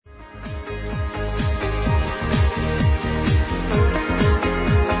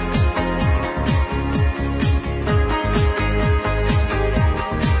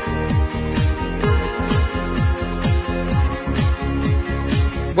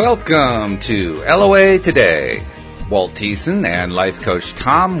Welcome to LOA Today. Walt Thiessen and life coach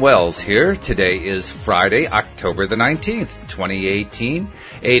Tom Wells here. Today is Friday, October the 19th, 2018,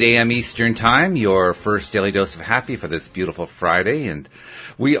 8 a.m. Eastern Time, your first daily dose of happy for this beautiful Friday. And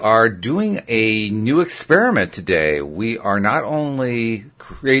we are doing a new experiment today. We are not only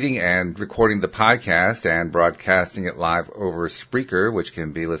creating and recording the podcast and broadcasting it live over Spreaker, which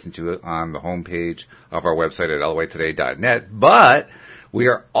can be listened to on the homepage of our website at loatoday.net, but we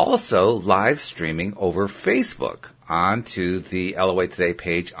are also live streaming over Facebook onto the LOA Today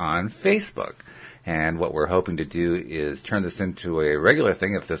page on Facebook. And what we're hoping to do is turn this into a regular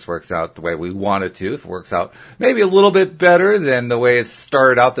thing if this works out the way we want it to. If it works out maybe a little bit better than the way it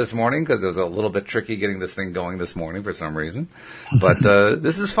started out this morning, because it was a little bit tricky getting this thing going this morning for some reason. But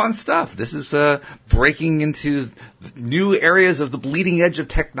this is fun stuff. This is breaking into new areas of the bleeding edge of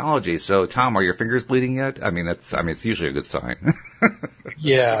technology. So, Tom, are your fingers bleeding yet? It's usually a good sign.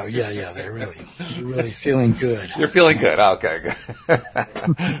 Yeah. They're really feeling good. You're feeling good. Okay, good.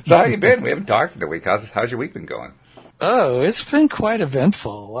 So how you been? We haven't talked for a week. How's your week been going? Oh, it's been quite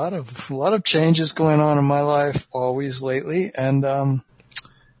eventful. A lot of changes going on in my life always lately, and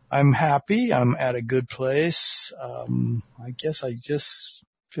I'm happy. I'm at a good place. I guess I just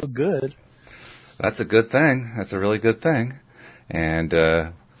feel good. That's a good thing. That's a really good thing. And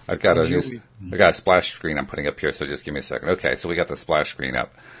I've got a splash screen I'm putting up here, so just give me a second. Okay, so we got the splash screen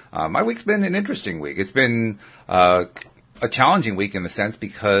up. My week's been an interesting week. It's been a challenging week in the sense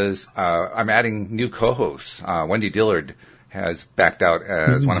because I'm adding new co-hosts. Wendy Dillard has backed out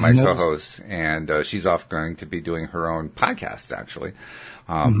as one of my co-hosts, and she's off going to be doing her own podcast, actually.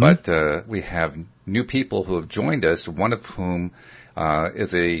 But we have new people who have joined us, one of whom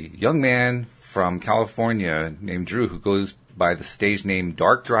is a young man from California named Drew, who goes by the stage name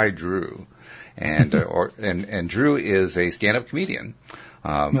Dark Dry Drew. And and Drew is a stand-up comedian.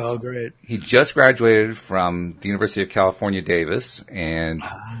 Oh, great. He just graduated from the University of California, Davis, and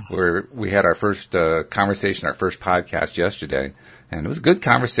we had our first conversation, our first podcast yesterday, and it was a good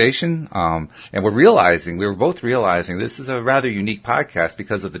conversation. And we were both realizing this is a rather unique podcast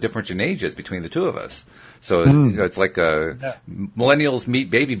because of the difference in ages between the two of us. So it's like a millennials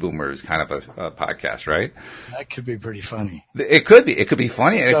meet baby boomers kind of a podcast, right? That could be pretty funny. It could be. It could be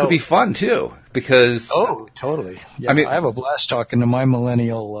funny, and it could be fun too. Because totally. Yeah, I have a blast talking to my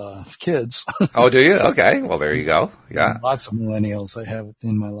millennial kids. Oh, do you? Okay. Well, there you go. Yeah. Lots of millennials I have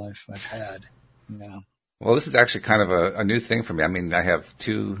in my life. I've had. Yeah. Well, this is actually kind of a new thing for me. I mean, I have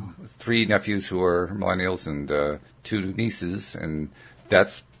three nephews who are millennials and two nieces, and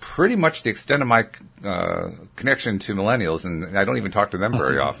that's pretty much the extent of my connection to millennials, and I don't even talk to them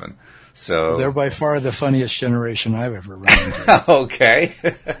very often. So they're by far the funniest generation I've ever run into. Okay.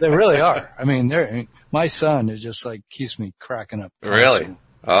 They really are. I mean, my son is just like keeps me cracking up. Really?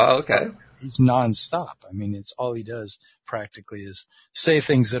 Oh, okay. He's nonstop. I mean, it's all he does practically is say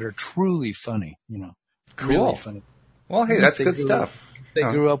things that are truly funny. Cool. Really funny. Well, hey, that's good stuff. They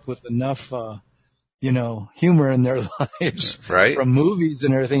grew up with enough humor in their lives, right? From movies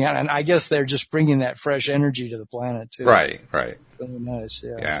and everything. And I guess they're just bringing that fresh energy to the planet too. Right. Really nice.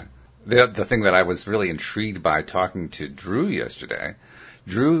 Yeah. Yeah. The thing that I was really intrigued by talking to Drew yesterday,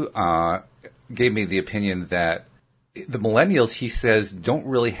 Drew gave me the opinion that the millennials, he says, don't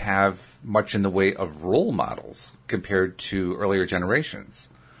really have much in the way of role models compared to earlier generations,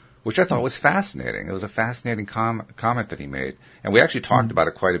 which I thought was fascinating. It was a fascinating comment that he made. And we actually talked about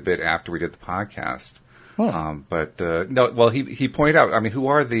it quite a bit after we did the podcast. He pointed out, I mean, who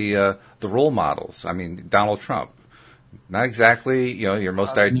are the role models? I mean, Donald Trump. Not exactly, your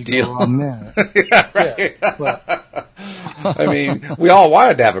most ideal. Yeah, right. Yeah, I mean, we all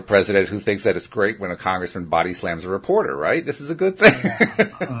wanted to have a president who thinks that it's great when a congressman body slams a reporter, right? This is a good thing.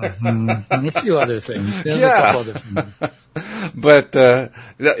 And a few other things. There's a couple other things. But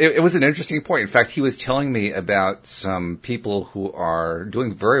it was an interesting point. In fact, he was telling me about some people who are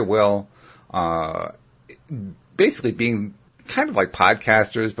doing very well, basically being kind of like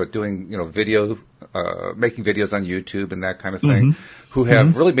podcasters, but doing, video, making videos on YouTube and that kind of thing, who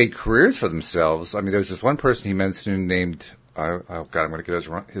have really made careers for themselves. I mean, there's this one person he mentioned named, I'm going to get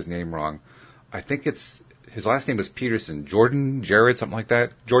his name wrong. I think his last name was Peterson, Jared, something like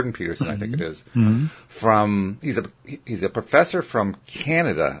that. Jordan Peterson, I think it is. He's a professor from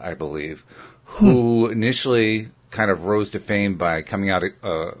Canada, I believe, who initially kind of rose to fame by coming out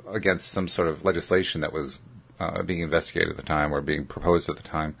against some sort of legislation that was being investigated at the time or being proposed at the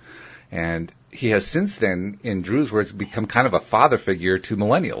time. And he has since then, in Drew's words, become kind of a father figure to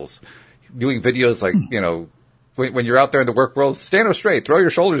millennials, doing videos like, when you're out there in the work world, stand up straight, throw your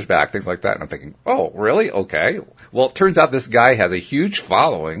shoulders back, things like that. And I'm thinking, oh, really? Okay. Well, it turns out this guy has a huge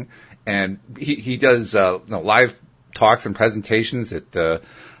following, and he does live talks and presentations at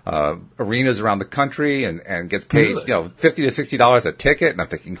arenas around the country, and gets paid $50 to $60 a ticket. And I'm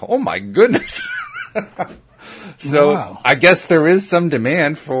thinking, oh my goodness. So wow. I guess there is some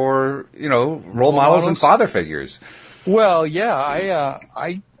demand for role models and father figures. Well, yeah,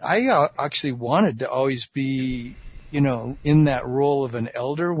 I actually wanted to always be, in that role of an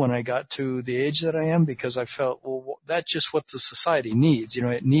elder when I got to the age that I am, because I felt, well, that's just what the society needs.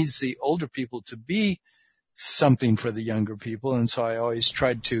 It needs the older people to be something for the younger people. And so I always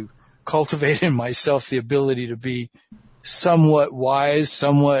tried to cultivate in myself the ability to be somewhat wise,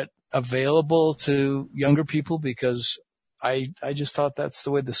 somewhat available to younger people, because I just thought that's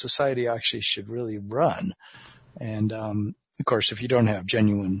the way the society actually should really run. And, of course, if you don't have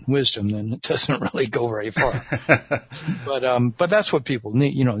genuine wisdom, then it doesn't really go very far. But that's what people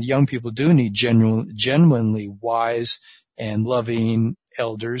need. Young people do need genuinely wise and loving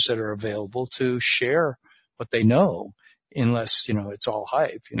elders that are available to share what they know, unless, it's all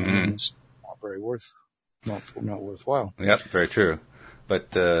hype, and it's not very not worthwhile. Yep, very true. But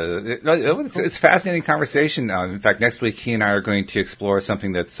it's a fascinating conversation. In fact, next week he and I are going to explore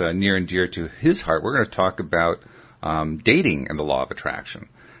something that's near and dear to his heart. We're going to talk about dating and the law of attraction.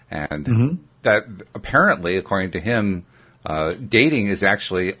 And that apparently, according to him, dating is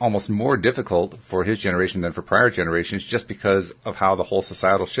actually almost more difficult for his generation than for prior generations, just because of how the whole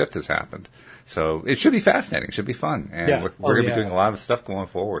societal shift has happened. So it should be fascinating. It should be fun. And we're going to be doing a lot of stuff going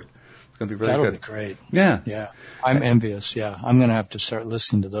forward. It's going to be really That'll good. That'll be great. Yeah. Yeah. I'm envious. Yeah. I'm going to have to start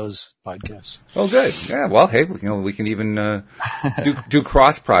listening to those podcasts. Oh, good. Yeah. Well, hey, we can even do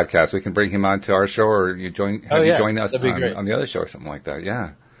cross podcasts. We can bring him onto our show, or you join us on the other show or something like that.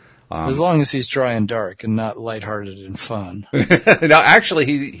 Yeah. As long as he's dry and dark and not lighthearted and fun. Now,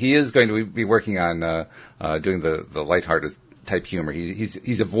 actually, he is going to be working on doing the lighthearted type humor.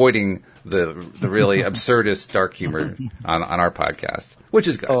 He's avoiding the really absurdist dark humor on our podcast, which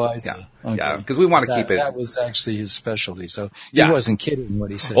is good. Oh, I see. Yeah, okay. yeah, because we want to keep it. That was actually his specialty, so he wasn't kidding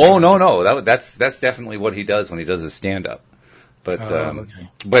what he said. Oh no, that's definitely what he does when he does his stand up. But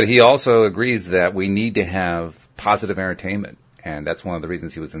but he also agrees that we need to have positive entertainment. And that's one of the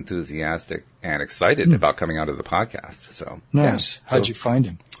reasons he was enthusiastic and excited about coming onto the podcast. So nice. Yeah. How'd you find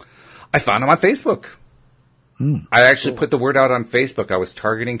him? I found him on Facebook. I actually put the word out on Facebook. I was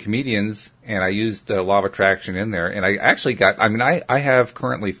targeting comedians, and I used the law of attraction in there. And I actually I have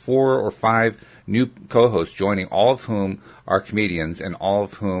currently 4 or 5 new co-hosts joining, all of whom are comedians and all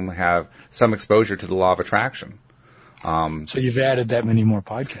of whom have some exposure to the law of attraction. So you've added that many more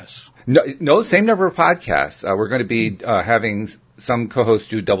podcasts? No, same number of podcasts. We're going to be having some co-hosts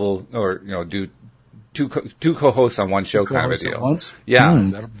do double, or do two co-hosts on one show, kind of a deal. At once? Yeah.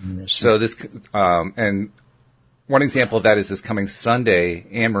 That'll be interesting. So this and one example of that is this coming Sunday.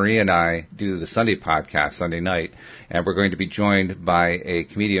 Anne Marie and I do the Sunday podcast Sunday night, and we're going to be joined by a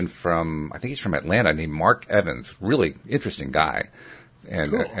comedian from, I think he's from Atlanta, named Mark Evans. Really interesting guy,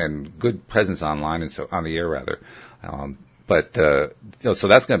 and cool. And good presence online and so on the air rather. So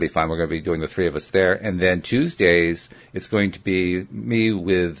that's going to be fun. We're going to be doing the 3 of us there. And then Tuesdays, it's going to be me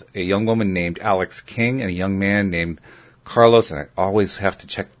with a young woman named Alex King and a young man named Carlos. And I always have to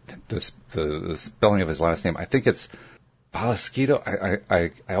check the spelling of his last name. I think it's Balasquito.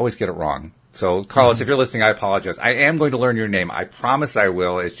 I always get it wrong. So, Carlos, if you're listening, I apologize. I am going to learn your name. I promise I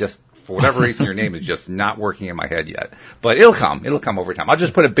will. It's just, for whatever reason, your name is just not working in my head yet. But it'll come. It'll come over time. I'll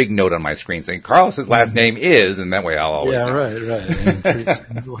just put a big note on my screen saying Carlos's last name is, and that way I'll always know. Right.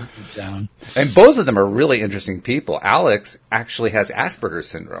 We'll have it down. And both of them are really interesting people. Alex actually has Asperger's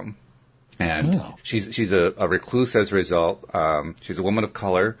syndrome. And she's a recluse as a result. She's a woman of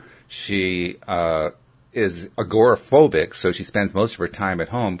color. She is agoraphobic, so she spends most of her time at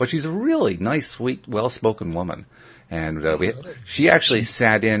home. But she's a really nice, sweet, well-spoken woman. And she actually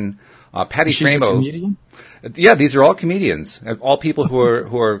sat in Patty She's Framo. A comedian? Yeah, these are all comedians, all people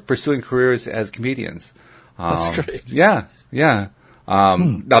who are pursuing careers as comedians. That's great. Yeah.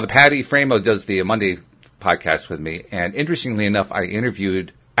 Now the Patty Framo does the Monday podcast with me, and interestingly enough, I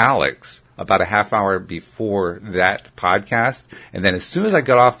interviewed Alex about a half hour before that podcast, and then as soon as I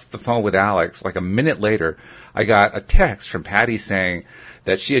got off the phone with Alex, like a minute later, I got a text from Patty saying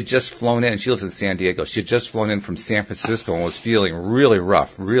that she had just flown in. She lives in San Diego. She had just flown in from San Francisco and was feeling really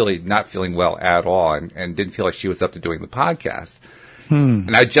rough, really not feeling well at all, and didn't feel like she was up to doing the podcast.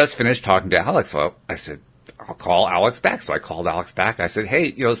 And I just finished talking to Alex. So I said, I'll call Alex back. So I called Alex back. I said,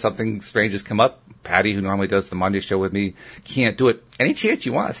 hey, something strange has come up. Patty, who normally does the Monday show with me, can't do it. Any chance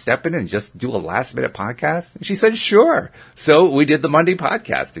you want to step in and just do a last-minute podcast? And she said, sure. So we did the Monday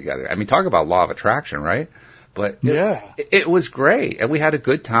podcast together. I mean, talk about law of attraction, right? But it was great. And we had a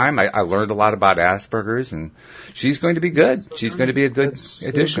good time. I learned a lot about Asperger's, and she's going to be good. She's going to be a good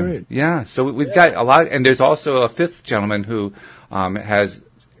addition. Great. Yeah. So we've got a lot. And there's also a fifth gentleman who has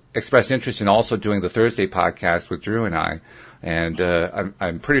expressed interest in also doing the Thursday podcast with Drew and I. And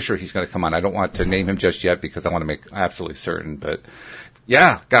I'm pretty sure he's going to come on. I don't want to name him just yet because I want to make absolutely certain. But,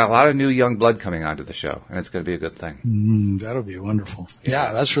 yeah, got a lot of new young blood coming onto the show, and it's going to be a good thing. That'll be wonderful.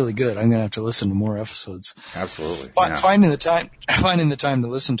 Yeah, that's really good. I'm going to have to listen to more episodes. Absolutely. But finding the time to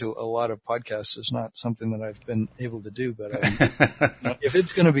listen to a lot of podcasts is not something that I've been able to do. But if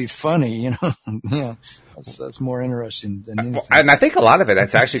it's going to be funny, that's more interesting than anything. And I think a lot of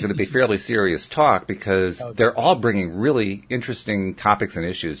it's actually going to be fairly serious talk because they're all bringing really interesting topics and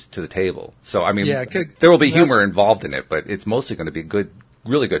issues to the table. So, I mean, there will be humor involved in it, but it's mostly going to be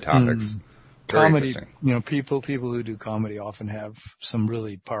really good topics. Comedy, people who do comedy often have some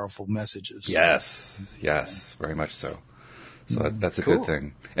really powerful messages. Yes, very much so. So that's a good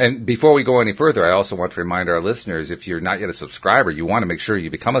thing. And before we go any further, I also want to remind our listeners, if you're not yet a subscriber, you want to make sure you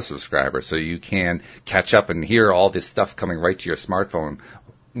become a subscriber so you can catch up and hear all this stuff coming right to your smartphone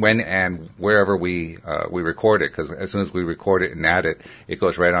when and wherever we record it. Because as soon as we record it and add it, it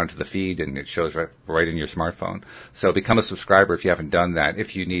goes right onto the feed and it shows right in your smartphone. So become a subscriber if you haven't done that.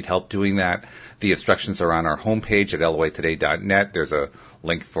 If you need help doing that, the instructions are on our homepage at loatoday.net. There's a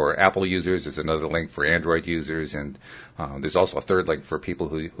link for Apple users. There's another link for Android users, and there's also a third link for people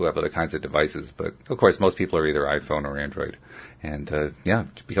who have other kinds of devices. But, of course, most people are either iPhone or Android. And,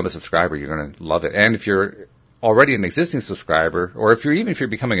 become a subscriber. You're going to love it. And if you're already an existing subscriber, or if you're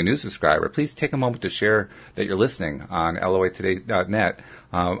becoming a new subscriber, please take a moment to share that you're listening on LOAtoday.net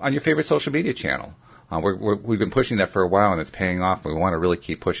on your favorite social media channel. We've been pushing that for a while, and it's paying off. We want to really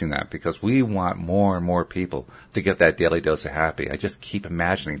keep pushing that because we want more and more people to get that daily dose of happy. I just keep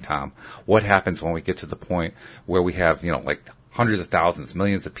imagining, Tom, what happens when we get to the point where we have, like hundreds of thousands,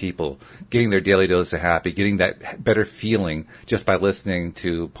 millions of people getting their daily dose of happy, getting that better feeling just by listening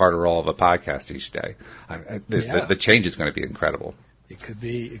to part or all of a podcast each day. The change is going to be incredible. It could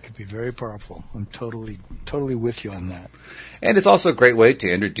be very powerful. I'm totally with you on that. And it's also a great way to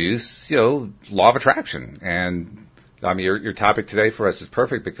introduce, law of attraction. And I mean, your topic today for us is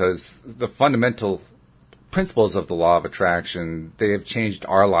perfect because the fundamental principles of the law of attraction, they have changed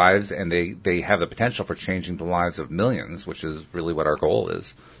our lives, and they have the potential for changing the lives of millions, which is really what our goal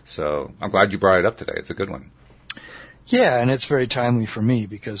is. So I'm glad you brought it up today. It's a good one. Yeah, and it's very timely for me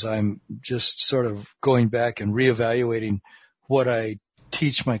because I'm just sort of going back and reevaluating what I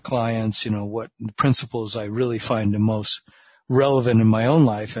teach my clients, what principles I really find the most relevant in my own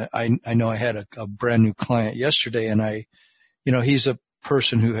life. I know I had a brand new client yesterday, and he's a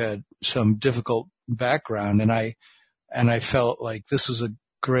person who had some difficult background, and I felt like this is a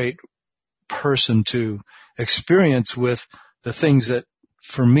great person to experience with the things that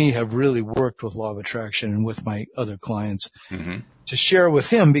for me have really worked with law of attraction and with my other clients to share with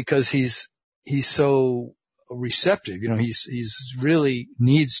him because he's so receptive. He's really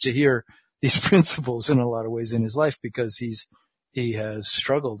needs to hear these principles in a lot of ways in his life because he has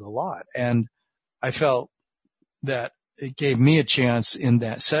struggled a lot. And I felt that it gave me a chance in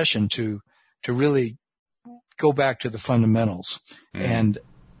that session to really go back to the fundamentals. And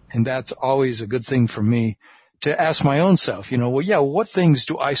that's always a good thing for me to ask my own self, what things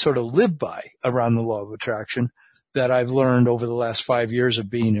do I sort of live by around the law of attraction that I've learned over the last 5 years of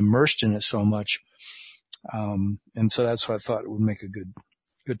being immersed in it so much. And so that's why I thought it would make a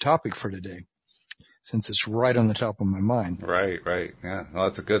good topic for today, since it's right on the top of my mind. Right. Yeah. Well,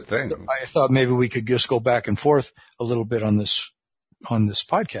 that's a good thing. So I thought maybe we could just go back and forth a little bit on this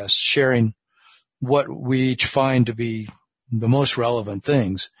podcast, sharing what we each find to be the most relevant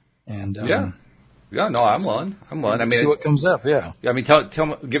things. And, Yeah, no, I'm willing. I mean, see what comes up. Yeah. I mean,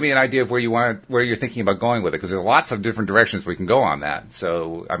 give me an idea of where you're thinking about going with it, because there's lots of different directions we can go on that.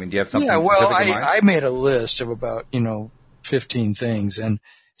 So, I mean, do you have something specific in mind? I made a list of about 15 things, and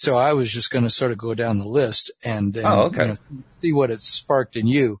so I was just going to sort of go down the list and then see what it sparked in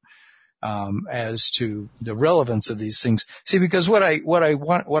you as to the relevance of these things. See, because what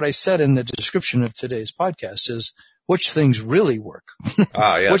I said in the description of today's podcast is, which things really work?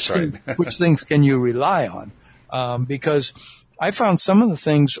 Which things can you rely on? Because I found some of the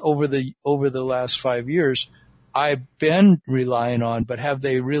things over the last 5 years I've been relying on, but have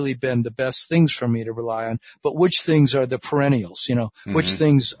they really been the best things for me to rely on? But which things are the perennials? Which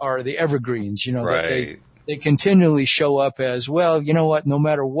things are the evergreens? That they continually show up as, well, you know what, no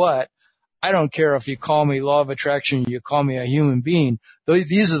matter what, I don't care if you call me law of attraction, you call me a human being.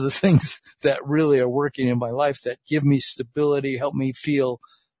 These are the things that really are working in my life that give me stability, help me feel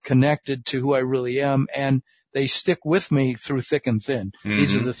connected to who I really am, and they stick with me through thick and thin. Mm-hmm.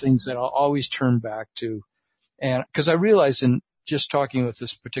 These are the things that I'll always turn back to. And because I realize in just talking with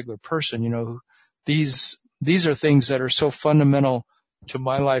this particular person, you know, these are things that are so fundamental to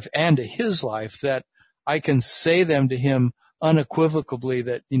my life and to his life that I can say them to him unequivocally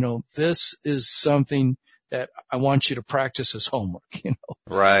that, you know, this is something that I want you to practice as homework, you know.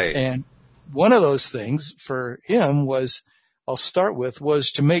 Right. And one of those things for him was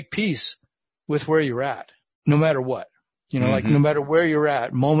to make peace with where you're at, no matter what. You know, like no matter where you're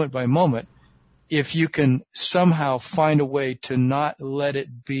at, moment by moment, if you can somehow find a way to not let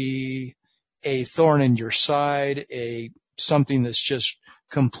it be a thorn in your side, something that's just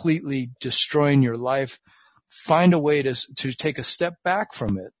completely destroying your life, find a way to take a step back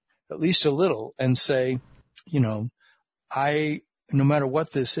from it, at least a little, and say, you know, no matter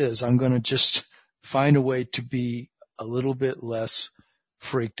what this is, I'm going to just find a way to be a little bit less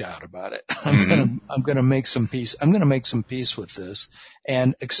freaked out about it. I'm going to make some peace. I'm going to make some peace with this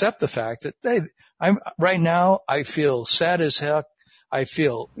and accept the fact that right now I feel sad as heck. I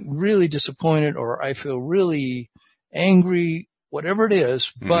feel really disappointed, or I feel really angry, whatever it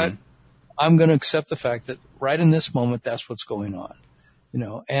is, but I'm going to accept the fact that right in this moment, that's what's going on, you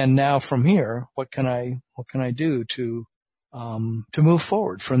know, and now from here, what can I do to move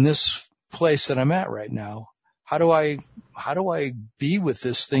forward from this place that I'm at right now? How do I be with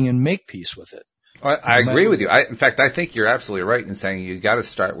this thing and make peace with it? I agree with you. In fact, I think you're absolutely right in saying you got to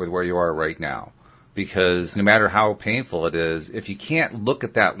start with where you are right now. Because no matter how painful it is, if you can't look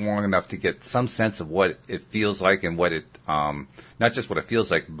at that long enough to get some sense of what it feels like and what it, not just what it feels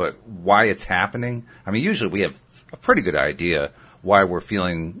like, but why it's happening. I mean, usually we have a pretty good idea why we're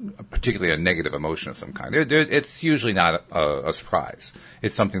feeling particularly a negative emotion of some kind. It's usually not a surprise.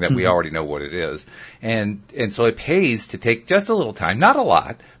 It's something that we already know what it is. And so it pays to take just a little time, not a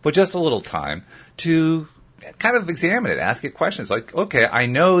lot, but just a little time to kind of examine it, ask it questions like, okay, I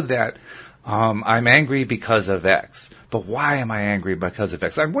know that I'm angry because of X, but why am I angry because of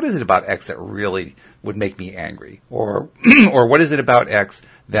X? I mean, what is it about X that really would make me angry? Or what is it about X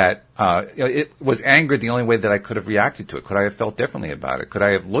that, it was anger the only way that I could have reacted to it? Could I have felt differently about it? Could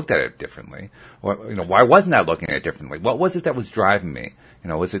I have looked at it differently? Or, you know, why wasn't I looking at it differently? What was it that was driving me? You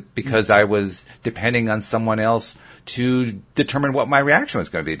know, was it because I was depending on someone else to determine what my reaction was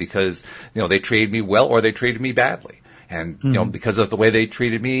going to be? Because, you know, they treated me well or they treated me badly. And, you know, because of the way they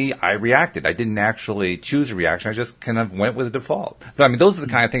treated me, I reacted. I didn't actually choose a reaction. I just kind of went with the default. So, I mean, those are the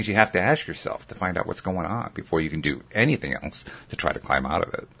kind of things you have to ask yourself to find out what's going on before you can do anything else to try to climb out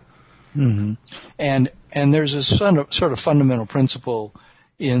of it. Mm-hmm. And there's a sort of fundamental principle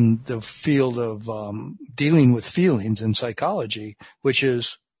in the field of dealing with feelings in psychology, which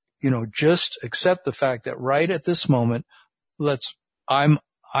is, you know, just accept the fact that right at this moment, I'm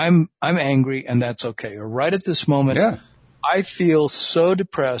angry and that's okay. Or right at this moment, I feel so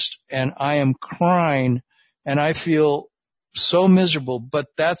depressed and I am crying and I feel so miserable, but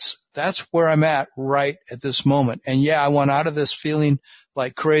that's where I'm at right at this moment. And yeah, I want out of this feeling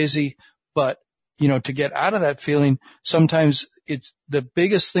like crazy, but you know, to get out of that feeling, sometimes it's the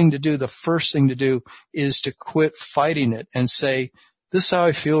biggest thing to do. The first thing to do is to quit fighting it and say, this is how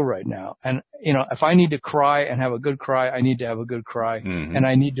I feel right now. And, you know, if I need to cry and have a good cry, I need to have a good cry. And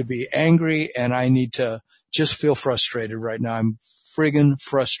I need to be angry and I need to just feel frustrated right now. I'm friggin'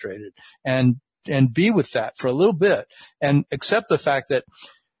 frustrated and be with that for a little bit and accept the fact that,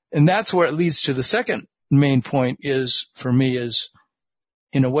 and that's where it leads to the second main point is for me is,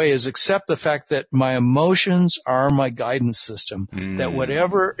 in a way, is accept the fact that my emotions are my guidance system, that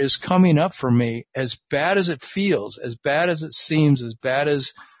whatever is coming up for me, as bad as it feels, as bad as it seems, as bad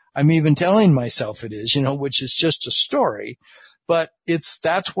as I'm even telling myself it is, you know, which is just a story, but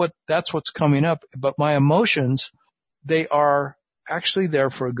that's what's coming up. But my emotions, they are actually there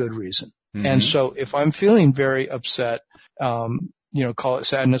for a good reason. And so if I'm feeling very upset, you know, call it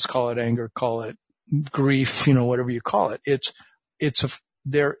sadness, call it anger, call it grief, you know, whatever you call it,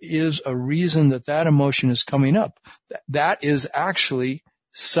 there is a reason that emotion is coming up. That is actually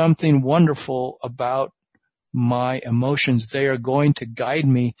something wonderful about my emotions. They are going to guide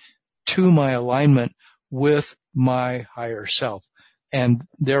me to my alignment with my higher self. And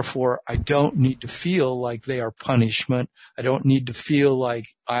therefore, I don't need to feel like they are punishment. I don't need to feel like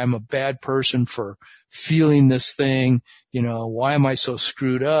I'm a bad person for feeling this thing. Why am I so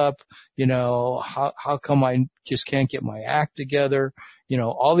screwed up? How come I just can't get my act together?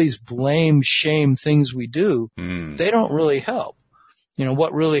 All these blame, shame things we do, they don't really help.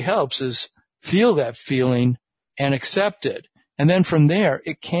 What really helps is feel that feeling and accept it. And then from there,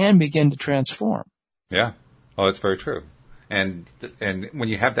 it can begin to transform. Yeah. Oh, that's very true. And when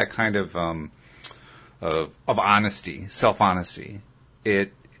you have that kind of honesty, self-honesty,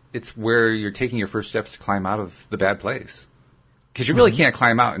 it's where you're taking your first steps to climb out of the bad place. Because you really can't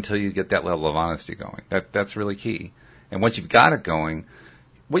climb out until you get that level of honesty going. That's really key. And once you've got it going,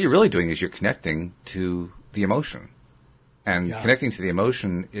 what you're really doing is you're connecting to the emotion. And connecting to the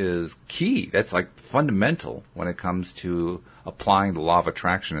emotion is key. That's like fundamental when it comes to applying the law of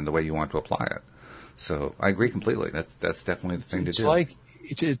attraction in the way you want to apply it. So I agree completely. That's definitely the thing to do.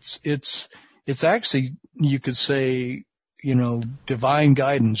 It's actually, you could say, divine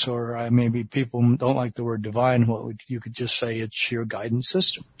guidance, or maybe people don't like the word divine. You could just say it's your guidance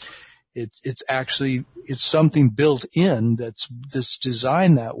system. It's something built in that's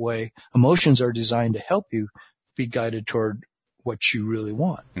designed that way. Emotions are designed to help you be guided toward what you really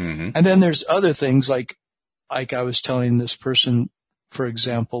want. Mm-hmm. And then there's other things like I was telling this person, for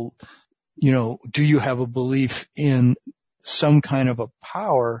example, do you have a belief in some kind of a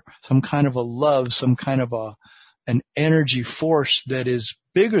power, some kind of a love, some kind of an energy force that is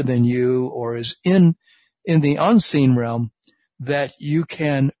bigger than you or is in the unseen realm that you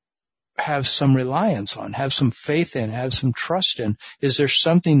can have some reliance on, have some faith in, have some trust in? Is there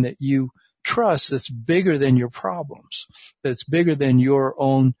something that you trust that's bigger than your problems, that's bigger than your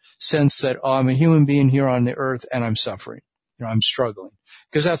own sense that, I'm a human being here on the earth and I'm suffering? I'm struggling.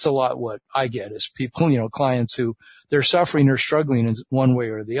 Because that's a lot what I get is people, clients who they're suffering or struggling in one way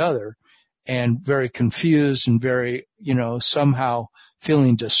or the other and very confused and very, somehow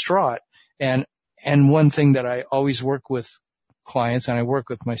feeling distraught. And one thing that I always work with clients and I work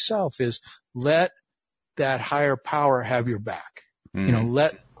with myself is let that higher power have your back. Mm-hmm.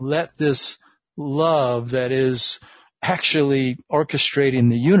 Let this love that is actually orchestrating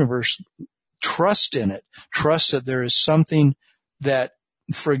the universe, trust in it. Trust that there is something that,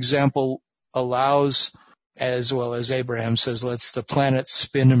 for example, allows, as well as Abraham says, lets the planets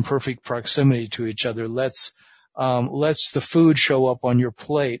spin in perfect proximity to each other. Lets the food show up on your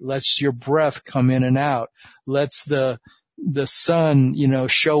plate. Lets your breath come in and out. Lets the sun,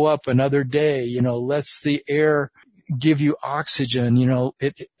 show up another day. Lets the air give you oxygen.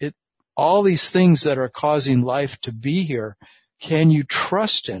 All these things that are causing life to be here. Can you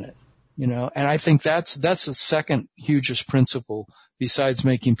trust in it? And I think that's the second hugest principle besides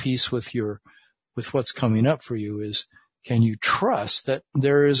making peace with what's coming up for you is, can you trust that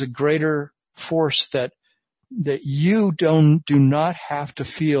there is a greater force that you do not have to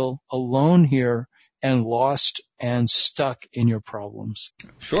feel alone here and lost and stuck in your problems?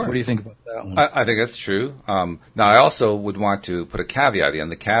 Sure. What do you think about that one? I think that's true. Now, I also would want to put a caveat in.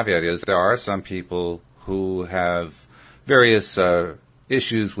 The caveat is there are some people who have various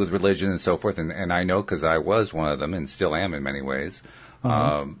issues with religion and so forth, and I know because I was one of them and still am in many ways,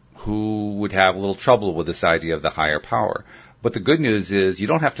 who would have a little trouble with this idea of the higher power. But the good news is you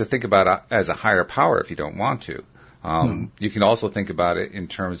don't have to think about it as a higher power if you don't want to. You can also think about it in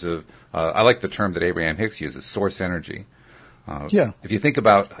terms of, I like the term that Abraham Hicks uses, source energy. If you think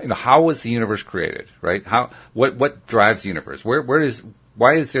about, how was the universe created, right? What drives the universe?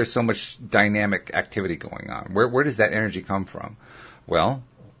 Why is there so much dynamic activity going on? Where does that energy come from? Well,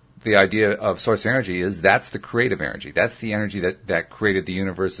 the idea of source energy is that's the creative energy. That's the energy that created the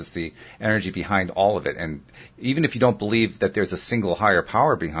universe. It's the energy behind all of it. And even if you don't believe that there's a single higher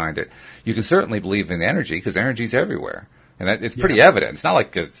power behind it, you can certainly believe in energy because energy is everywhere. And it's pretty evident. It's not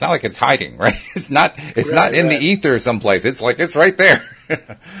like it's hiding, right? It's not in the ether someplace. It's like it's right there.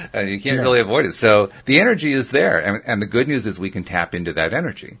 And you can't really avoid it. So the energy is there. And the good news is we can tap into that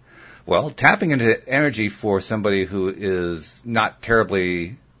energy. Well, tapping into energy for somebody who is not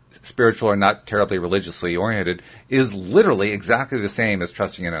terribly spiritual or not terribly religiously oriented is literally exactly the same as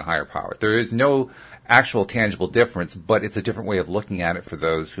trusting in a higher power. There is no actual tangible difference, but it's a different way of looking at it for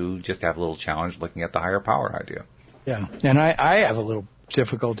those who just have a little challenge looking at the higher power idea. Yeah, and I have a little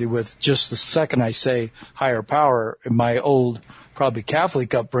difficulty with just the second I say higher power, my old probably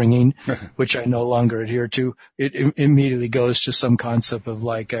Catholic upbringing, which I no longer adhere to, it immediately goes to some concept of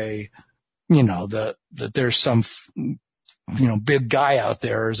like that there's some, big guy out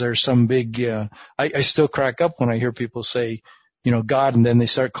there. Is there some big, I still crack up when I hear people say, God, and then they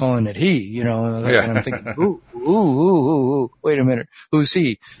start calling it he, and I'm thinking, wait a minute, who's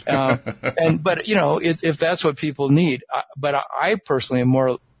he? But if that's what people need, but I personally am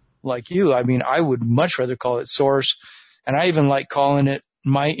more like you. I mean, I would much rather call it source, and I even like calling it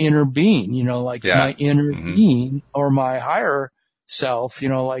my inner being, my inner being or my higher self,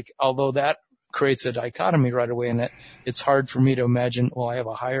 although that creates a dichotomy right away, and it's hard for me to imagine, I have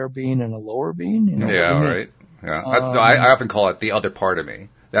a higher being and a lower being. Right. Yeah. I often call it the other part of me.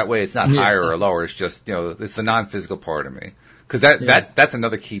 That way it's not higher or lower. It's just, it's the non-physical part of me. Because that's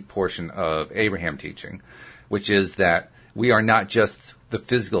another key portion of Abraham teaching, which is that we are not just the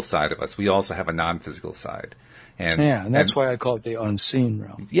physical side of us. We also have a non-physical side. And that's why I call it the unseen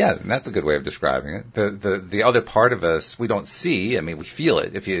realm. Yeah, and that's a good way of describing it. The other part of us we don't see. I mean, we feel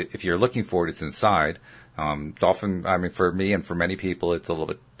it. If you're looking for it, it's inside. Often, I mean, for me and for many people, it's a little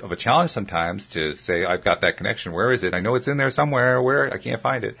bit of a challenge sometimes to say, I've got that connection. Where is it? I know it's in there somewhere. Where? I can't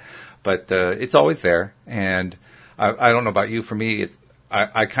find it. But it's always there. And I don't know about you. For me,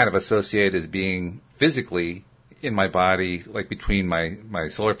 I kind of associate as being physically in my body, like between my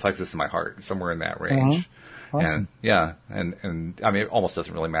solar plexus and my heart, somewhere in that range. Awesome. And I mean, it almost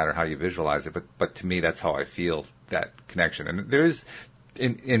doesn't really matter how you visualize it, but to me, that's how I feel that connection. And there is,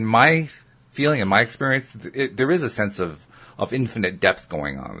 in my feeling, in my experience, there is a sense of infinite depth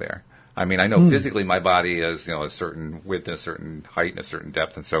going on there. I mean, I know physically my body is, a certain width and a certain height and a certain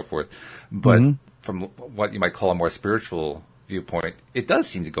depth and so forth, but from what you might call a more spiritual viewpoint, it does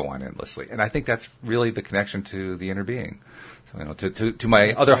seem to go on endlessly. And I think that's really the connection to the inner being, to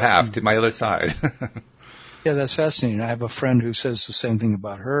my other half, to my other side. Yeah, that's fascinating. I have a friend who says the same thing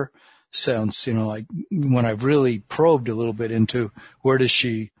about her sense, like when I've really probed a little bit into where does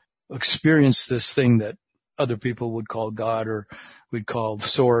she experience this thing that other people would call God or we'd call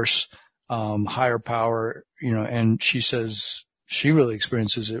source, higher power, and she says she really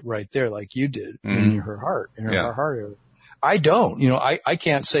experiences it right there like you did in her heart, her heart area. I don't, I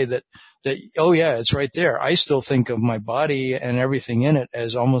can't say that, it's right there. I still think of my body and everything in it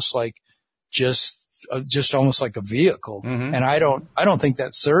as almost like just almost like a vehicle. And I don't think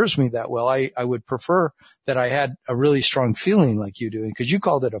that serves me that well. I would prefer that I had a really strong feeling like you do, because you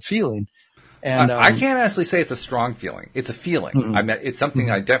called it a feeling. And I can't honestly say it's a strong feeling. It's a feeling. I mean, it's something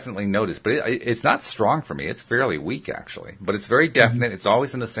I definitely noticed, but it's not strong for me. It's fairly weak actually, but it's very definite. It's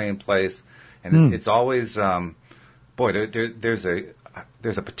always in the same place, and it's always there's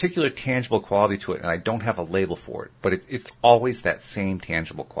a particular tangible quality to it, and I don't have a label for it, but it's always that same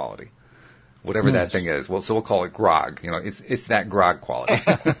tangible quality. Whatever that thing is. Well, so we'll call it grog. It's that grog quality.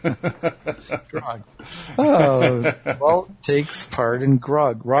 Grog. Oh, Walt takes part in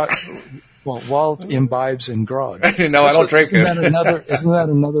grog. Walt imbibes in grog. No, I don't drink it. Isn't that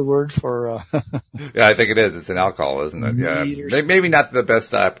another word for? Yeah, I think it is. It's an alcohol, isn't it? Yeah, maybe not the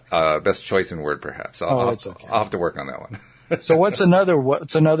best choice in word, perhaps. It's okay. I'll have to work on that one. So what's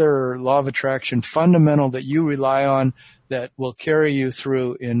another law of attraction fundamental that you rely on that will carry you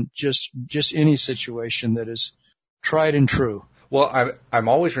through in just any situation that is tried and true? Well, I'm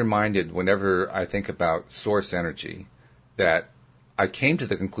always reminded whenever I think about source energy that I came to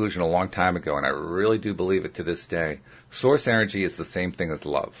the conclusion a long time ago, and I really do believe it to this day. Source energy is the same thing as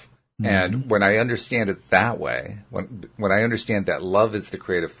love. And when I understand it that way, when I understand that love is the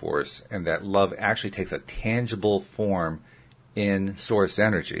creative force and that love actually takes a tangible form in source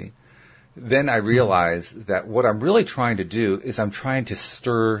energy, then I realize that what I'm really trying to do is I'm trying to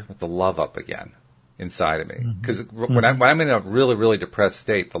stir the love up again inside of me. Because when I'm in a really, really depressed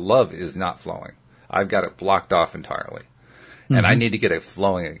state, the love is not flowing. I've got it blocked off entirely. And I need to get it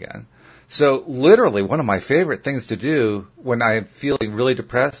flowing again. So literally one of my favorite things to do when I'm feeling really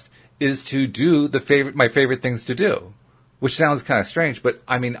depressed is to do my favorite things to do. Which sounds kind of strange, but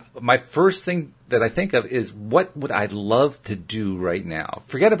I mean, my first thing that I think of is what would I love to do right now?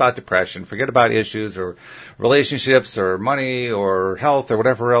 Forget about depression, forget about issues or relationships or money or health or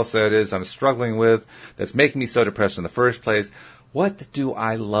whatever else that is I'm struggling with that's making me so depressed in the first place. What do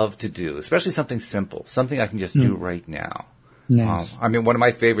I love to do? Especially something simple, something I can just do right now. Nice. I mean, one of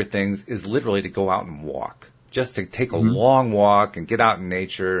my favorite things is literally to go out and walk. Just to take a long walk and get out in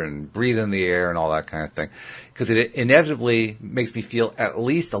nature and breathe in the air and all that kind of thing. Because it inevitably makes me feel at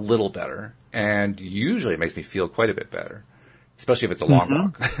least a little better. And usually it makes me feel quite a bit better. Especially if it's a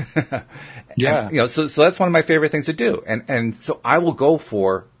long walk. Yeah. And, so that's one of my favorite things to do. And so I will go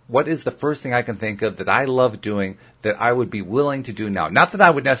for what is the first thing I can think of that I love doing that I would be willing to do now. Not that I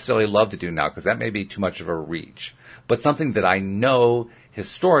would necessarily love to do now, because that may be too much of a reach. But something that I know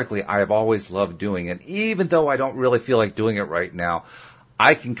historically I have always loved doing. And even though I don't really feel like doing it right now,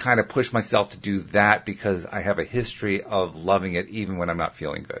 I can kind of push myself to do that because I have a history of loving it even when I'm not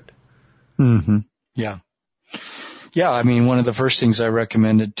feeling good. Mm-hmm. Yeah. Yeah. I mean, one of the first things I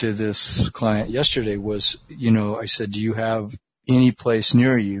recommended to this client yesterday was, I said, do you have any place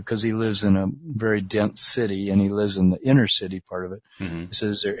near you? Because he lives in a very dense city and he lives in the inner city part of it. Mm-hmm. I said,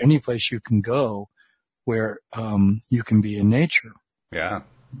 is there any place you can go where you can be in nature? Yeah.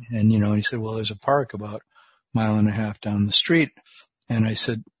 And, he said, well, there's a park about a mile and a half down the street. And I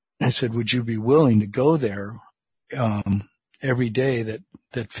said, would you be willing to go there every day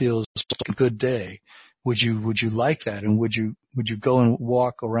that feels like a good day? Would you like that? And would you go and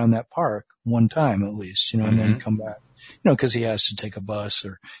walk around that park one time at least, and then come back, because he has to take a bus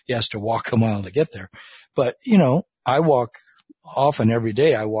or he has to walk a mile to get there. But, I walk often every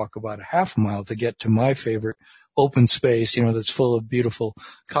day. I walk about a half a mile to get to my favorite open space, that's full of beautiful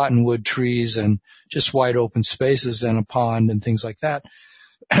cottonwood trees and just wide open spaces and a pond and things like that.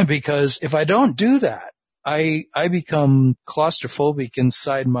 Because if I don't do that, I become claustrophobic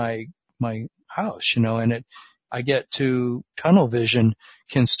inside my house, and I get to tunnel vision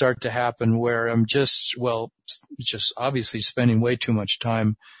can start to happen where I'm just obviously spending way too much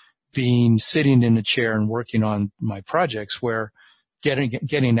time sitting in a chair and working on my projects, where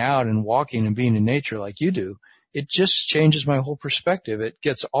getting out and walking and being in nature like you do, it just changes my whole perspective. It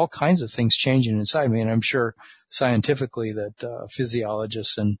gets all kinds of things changing inside me. And I'm sure scientifically that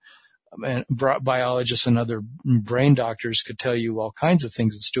physiologists and biologists and other brain doctors could tell you all kinds of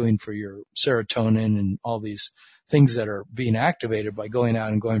things it's doing for your serotonin and all these things that are being activated by going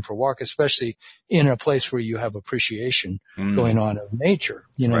out and going for a walk, especially in a place where you have appreciation going on of nature,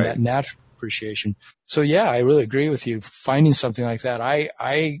 right. That natural appreciation. So yeah, I really agree with you. Finding something like that.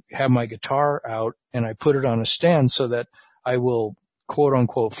 I have my guitar out and I put it on a stand so that I will quote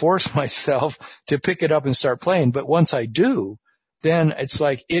unquote force myself to pick it up and start playing. But once I do, then it's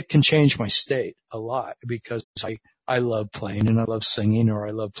like it can change my state a lot, because I love playing and I love singing, or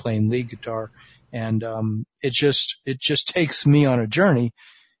I love playing lead guitar. And it just takes me on a journey.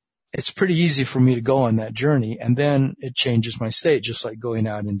 It's pretty easy for me to go on that journey, and then it changes my state, just like going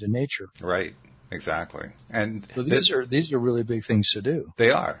out into nature. Right. Exactly. And so these are really big things to do.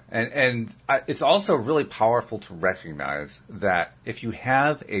 They are. And it's also really powerful to recognize that if you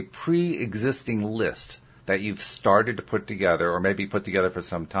have a pre-existing list that you've started to put together, or maybe put together for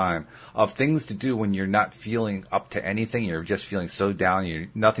some time, of things to do when you're not feeling up to anything, you're just feeling so down,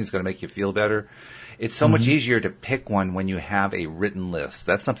 nothing's going to make you feel better. It's so much easier to pick one when you have a written list.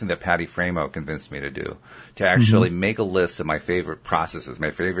 That's something that Patty Framo convinced me to do, to actually make a list of my favorite processes, my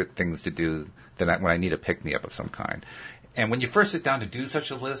favorite things to do when I need a pick-me-up of some kind. And when you first sit down to do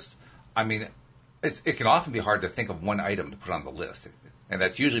such a list, I mean, it can often be hard to think of one item to put on the list. And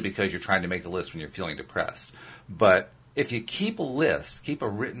that's usually because you're trying to make a list when you're feeling depressed. But if you keep a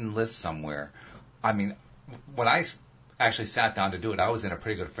written list somewhere, I mean, when I actually sat down to do it, I was in a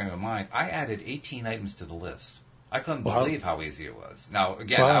pretty good frame of mind. I added 18 items to the list. I couldn't believe how easy it was. Now,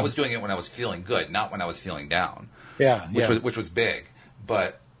 again, I was doing it when I was feeling good, not when I was feeling down. Which was big.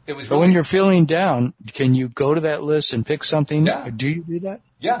 But it was. But when you're feeling down, can you go to that list and pick something? Yeah. Do you do that?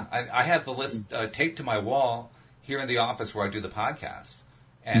 Yeah, I have the list taped to my wall here in the office where I do the podcast.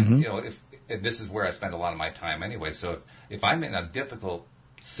 And, and this is where I spend a lot of my time anyway. So if I'm in a difficult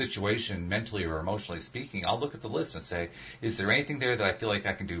situation, mentally or emotionally speaking, I'll look at the list and say, is there anything there that I feel like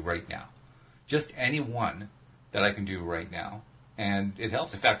I can do right now? Just any one that I can do right now. And it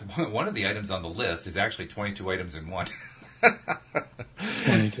helps. In fact, one of the items on the list is actually 22 items in one.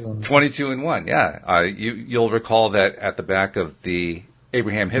 22 in one, yeah. You'll recall that at the back of the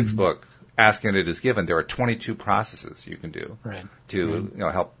Abraham Hicks book, Asking It Is Given, there are 22 processes you can do to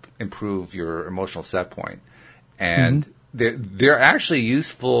help improve your emotional set point. And they're actually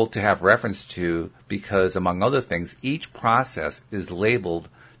useful to have reference to because, among other things, each process is labeled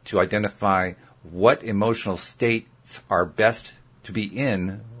to identify what emotional states are best to be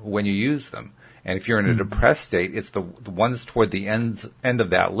in when you use them. And if you're in a depressed state, it's the ones toward the end of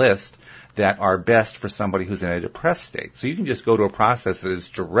that list that are best for somebody who's in a depressed state. So you can just go to a process that is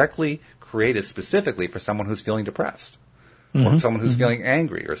directly created specifically for someone who's feeling depressed, or someone who's feeling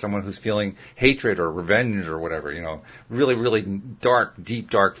angry, or someone who's feeling hatred or revenge or whatever, really, really deep,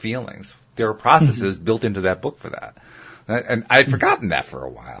 dark feelings. There are processes built into that book for that. And I'd forgotten that for a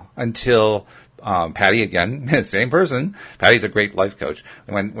while until Patty, again, same person. Patty's a great life coach.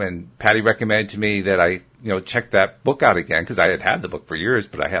 When Patty recommended to me that I, check that book out again, because I had the book for years,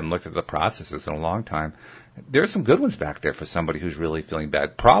 but I hadn't looked at the processes in a long time. There are some good ones back there for somebody who's really feeling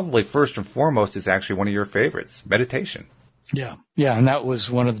bad. Probably first and foremost is actually one of your favorites, meditation. Yeah. Yeah. And that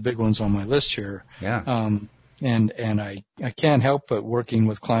was one of the big ones on my list here. Yeah. And I can't help but working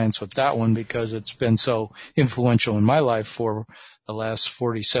with clients with that one because it's been so influential in my life for the last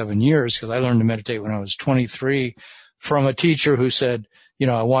 47 years, because I learned to meditate when I was 23 from a teacher who said,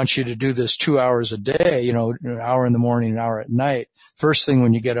 I want you to do this 2 hours a day, an hour in the morning, an hour at night, first thing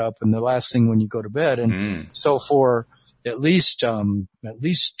when you get up and the last thing when you go to bed. And so for at least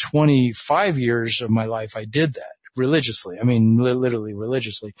 25 years of my life, I did that religiously. I mean, literally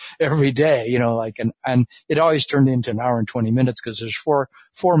religiously every day, and it always turned into an hour and 20 minutes because there's four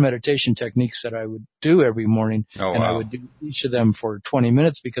meditation techniques that I would do every morning. Oh, and wow. I would do each of them for 20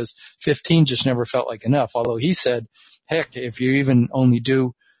 minutes because 15 just never felt like enough. Although he said, heck, if you even only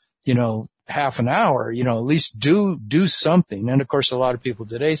do, half an hour, at least do something. And of course, a lot of people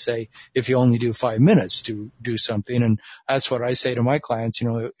today say, if you only do 5 minutes to do something. And that's what I say to my clients,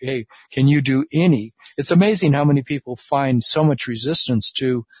 hey, can you do any? It's amazing how many people find so much resistance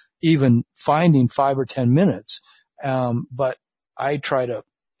to even finding 5 or 10 minutes. But I try to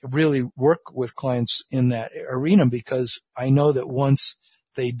really work with clients in that arena because I know that once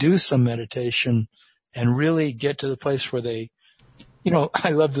they do some meditation and really get to the place where they,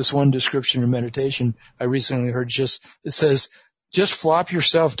 I love this one description of meditation I recently heard. It says, just flop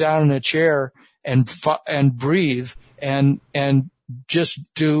yourself down in a chair and breathe and just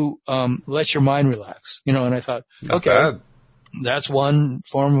do, let your mind relax, and I thought, Not bad. That's one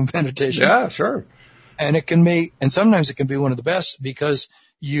form of meditation. Yeah, sure. And sometimes it can be one of the best because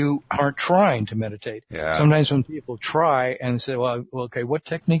you aren't trying to meditate. Yeah. Sometimes when people try and say, well, okay, what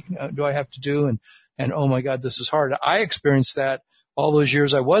technique do I have to do? And oh my God, this is hard. I experienced that all those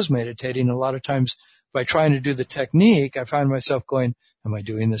years I was meditating. A lot of times by trying to do the technique, I found myself going, am I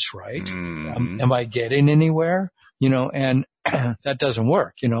doing this right? Am I getting anywhere? And that doesn't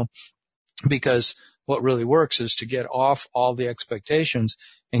work, because what really works is to get off all the expectations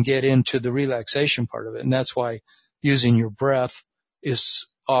and get into the relaxation part of it. And that's why using your breath is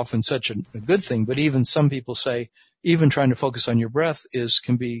often such a good thing. But even some people say, even trying to focus on your breath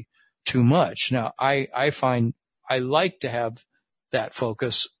can be too much. Now, I find I like to have that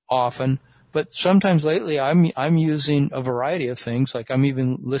focus often, but sometimes lately I'm using a variety of things. Like I'm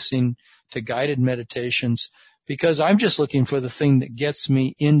even listening to guided meditations because I'm just looking for the thing that gets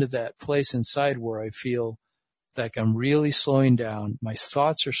me into that place inside where I feel like I'm really slowing down. My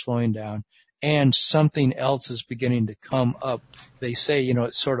thoughts are slowing down and something else is beginning to come up. They say,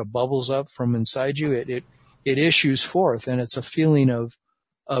 it sort of bubbles up from inside you. It issues forth, and it's a feeling of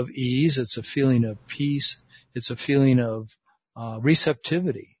ease. It's a feeling of peace. It's a feeling of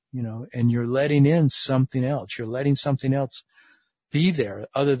receptivity, and you're letting in something else. You're letting something else be there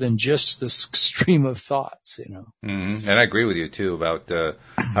other than just this stream of thoughts, And I agree with you, too, about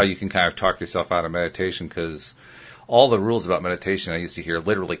how you can kind of talk yourself out of meditation, because all the rules about meditation I used to hear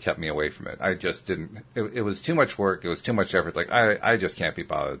literally kept me away from it. I just didn't. It was too much work. It was too much effort. Like, I just can't be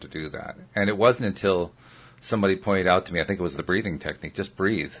bothered to do that. And it wasn't until somebody pointed out to me, I think it was the breathing technique, just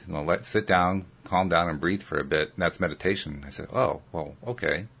breathe. Sit down, calm down, and breathe for a bit. And that's meditation. I said, oh, well,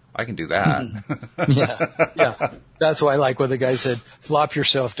 okay. I can do that. Yeah. That's why I like what the guy said, flop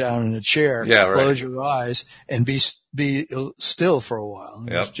yourself down in a chair, close your eyes, and be still for a while.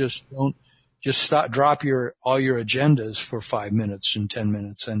 Yep. Just drop all your agendas for 5 minutes and 10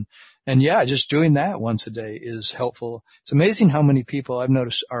 minutes. And just doing that once a day is helpful. It's amazing how many people I've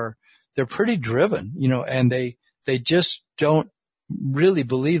noticed they're pretty driven, and they just don't really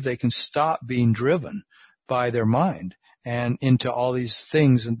believe they can stop being driven by their mind and into all these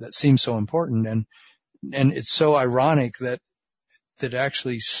things that seem so important. And it's so ironic that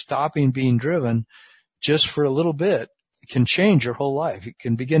actually stopping being driven just for a little bit can change your whole life. It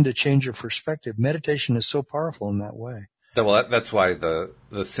can begin to change your perspective. Meditation is so powerful in that way. Well, that's why the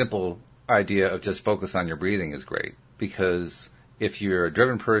simple idea of just focus on your breathing is great, because if you're a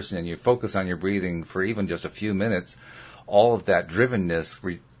driven person and you focus on your breathing for even just a few minutes, all of that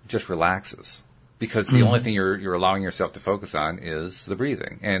drivenness just relaxes, because the only thing you're allowing yourself to focus on is the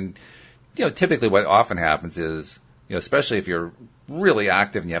breathing. And typically what often happens is, especially if you're really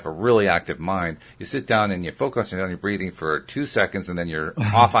active and you have a really active mind, you sit down and you focus on your breathing for 2 seconds, and then you're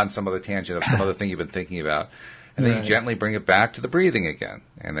off on some other tangent of some other thing you've been thinking about. And then you gently bring it back to the breathing again.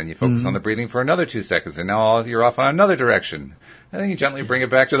 And then you focus on the breathing for another 2 seconds, and now you're off on another direction. And then you gently bring it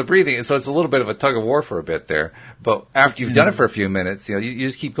back to the breathing. And so it's a little bit of a tug of war for a bit there. But after you've done it for a few minutes, you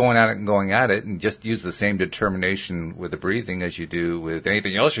just keep going at it and just use the same determination with the breathing as you do with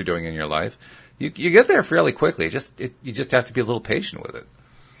anything else you're doing in your life. You get there fairly quickly. You just have to be a little patient with it.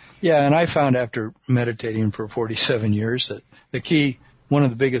 Yeah, and I found after meditating for 47 years that one of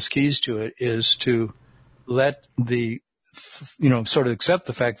the biggest keys to it is to let the sort of accept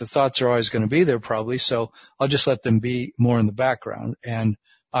the fact that thoughts are always going to be there probably. So I'll just let them be more in the background, and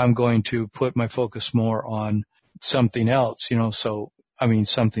I'm going to put my focus more on something else,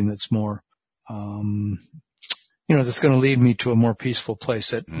 something that's more, that's going to lead me to a more peaceful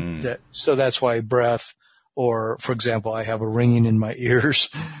place so that's why breath, or for example, I have a ringing in my ears.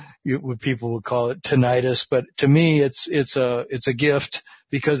 What people would call it tinnitus, but to me, it's a gift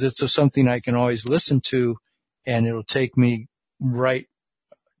because it's something I can always listen to, and it'll take me right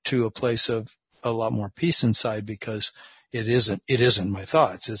to a place of a lot more peace inside because it isn't my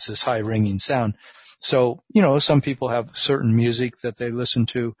thoughts. It's this high ringing sound. So, some people have certain music that they listen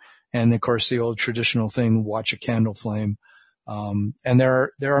to, and of course the old traditional thing, watch a candle flame. And there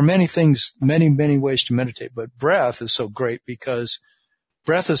are many things, many, many ways to meditate, but breath is so great because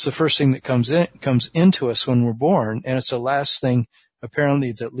breath is the first thing that comes into us when we're born, and it's the last thing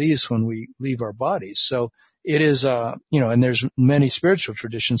apparently that leaves when we leave our bodies. So it is, and there's many spiritual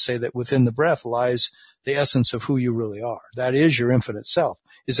traditions say that within the breath lies the essence of who you really are. That is your infinite self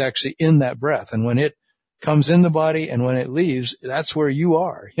is actually in that breath. And when it comes in the body and when it leaves, that's where you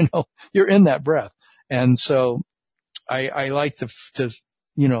are, you're in that breath. And so I like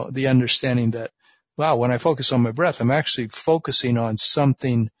the understanding that, wow, when I focus on my breath, I'm actually focusing on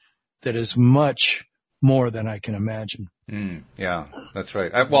something that is much more than I can imagine. Yeah, that's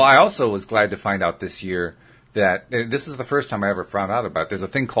right. I also was glad to find out this year that this is the first time I ever found out about. There's a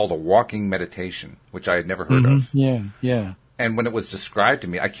thing called a walking meditation, which I had never heard of. Yeah. And when it was described to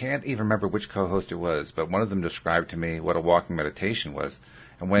me, I can't even remember which co-host it was, but one of them described to me what a walking meditation was.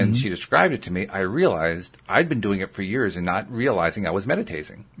 And when she described it to me, I realized I'd been doing it for years and not realizing I was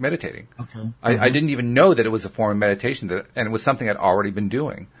meditating. Okay. I didn't even know that it was a form of meditation, and it was something I'd already been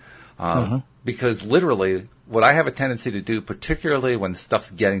doing. Because literally, what I have a tendency to do, particularly when stuff's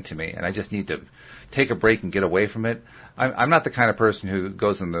getting to me and I just need to take a break and get away from it, I'm not the kind of person who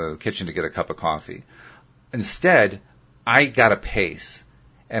goes in the kitchen to get a cup of coffee. Instead, I gotta pace.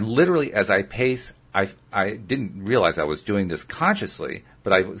 And literally, as I pace, I didn't realize I was doing this consciously,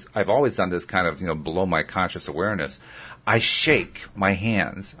 but I've always done this kind of, below my conscious awareness. I shake my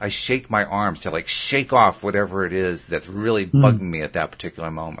hands. I shake my arms to shake off whatever it is that's really bugging me at that particular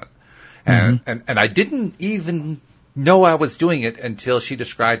moment. And I didn't even know I was doing it until she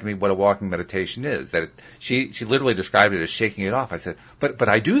described to me what a walking meditation is. That she literally described it as shaking it off. I said, but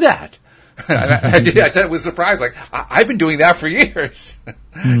I do that. I said it with surprise, I've been doing that for years.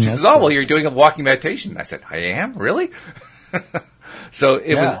 She says, oh, well, you're doing a walking meditation. I said, I am? Really? So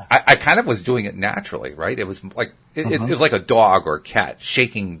it was, I kind of was doing it naturally, right? It was like, it was like a dog or a cat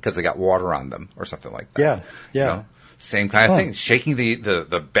shaking because they got water on them or something like that. Yeah. Same kind of thing. Shaking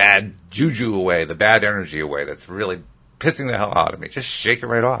the bad juju away, the bad energy away that's really pissing the hell out of me. Just shake it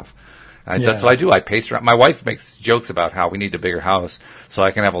right off. That's what I do. I pace around. My wife makes jokes about how we need a bigger house so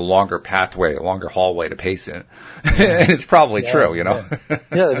I can have a longer pathway, a longer hallway to pace in. And it's probably true, Yeah,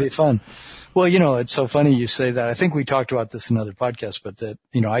 that'd be fun. Well, it's so funny you say that. I think we talked about this in other podcasts, but that,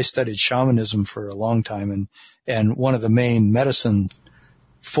 I studied shamanism for a long time, and one of the main medicine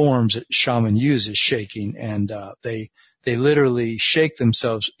forms that shaman use is shaking, and they literally shake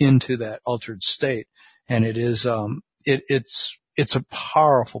themselves into that altered state, and it is it's a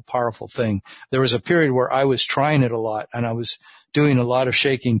powerful, powerful thing. There was a period where I was trying it a lot, and I was doing a lot of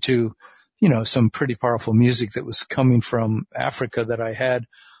shaking to, some pretty powerful music that was coming from Africa that I had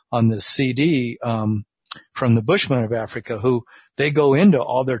on the CD, from the Bushmen of Africa, who they go into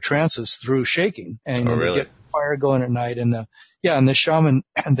all their trances through shaking, and really? They get fire going at night, and the shaman,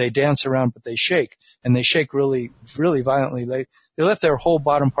 and they dance around, but they shake, and they shake really, really violently. They let their whole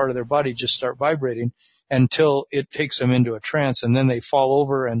bottom part of their body just start vibrating until it takes them into a trance, and then they fall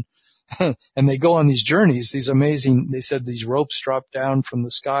over and they go on these journeys, these amazing, they said these ropes drop down from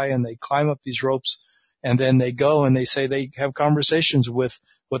the sky and they climb up these ropes, and then they go and they say they have conversations with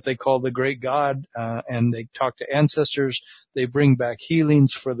what they call the great God, and they talk to ancestors. They bring back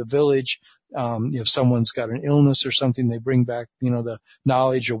healings for the village. If someone's got an illness or something, they bring back, the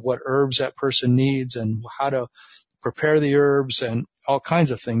knowledge of what herbs that person needs and how to prepare the herbs and all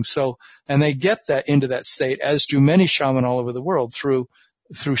kinds of things. So, and they get that into that state, as do many shaman all over the world through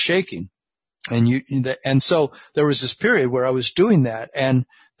shaking. And so there was this period where I was doing that. And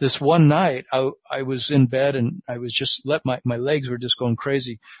this one night I was in bed and I was just my legs were just going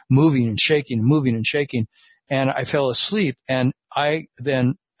crazy, moving and shaking. And I fell asleep, and I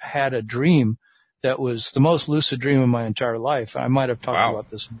then had a dream that was the most lucid dream of my entire life. I might have talked about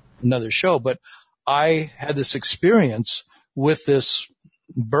this in another show, but I had this experience with this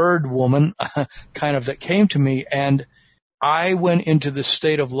bird woman kind of that came to me, and I went into this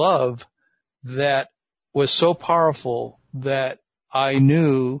state of love that was so powerful that I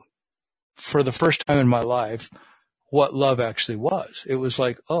knew for the first time in my life what love actually was. It was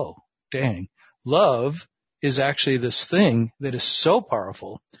like, oh, dang, love is actually this thing that is so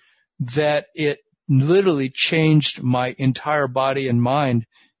powerful that it literally changed my entire body and mind,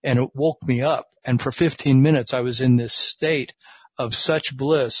 and it woke me up. And for 15 minutes, I was in this state of such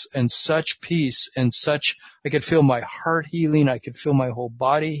bliss and such peace and I could feel my heart healing. I could feel my whole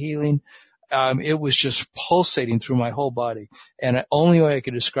body healing. It was just pulsating through my whole body. And the only way I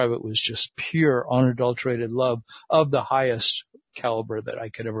could describe it was just pure, unadulterated love of the highest caliber that I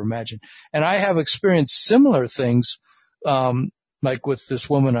could ever imagine. And I have experienced similar things, like with this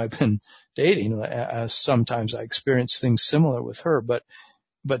woman I've been dating. Sometimes I experience things similar with her, but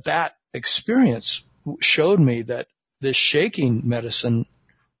that experience showed me that this shaking medicine,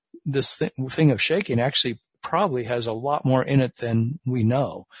 this thing of shaking actually probably has a lot more in it than we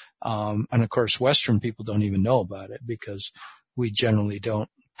know. And of course, Western people don't even know about it because we generally don't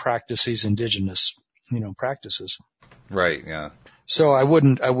practice these indigenous, practices. Right. Yeah. So I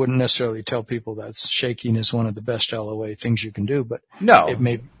wouldn't necessarily tell people that shaking is one of the best LOA things you can do, but no, it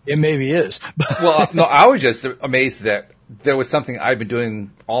maybe is. Well, no, I was just amazed that there was something I've been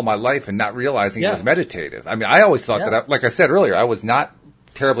doing all my life and not realizing it was meditative. I mean, I always thought that, like I said earlier, I was not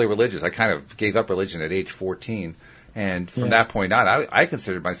terribly religious. I kind of gave up religion at age 14. And from that point on, I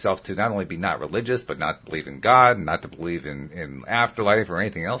considered myself to not only be not religious, but not believe in God, and not to believe in afterlife or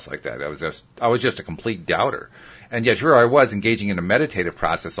anything else like that. I was just a complete doubter. And yet here I was engaging in a meditative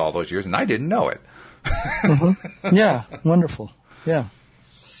process all those years, and I didn't know it. Mm-hmm. Yeah, wonderful. Yeah.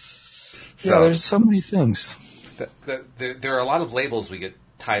 Yeah, there's so many things. There are a lot of labels we get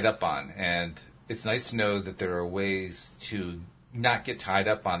tied up on, and it's nice to know that there are ways to not get tied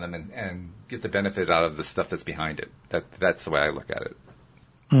up on them and get the benefit out of the stuff that's behind it. That's the way I look at it.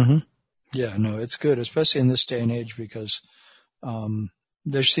 Mm-hmm. Yeah, no, it's good, especially in this day and age, because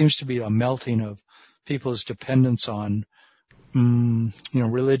there seems to be a melting of people's dependence on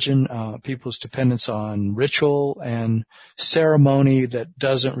religion, people's dependence on ritual and ceremony that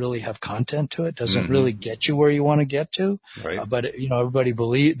doesn't really have content to it, doesn't really get you where you want to get to. Right. But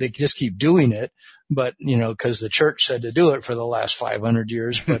everybody they just keep doing it, but, cause the church said to do it for the last 500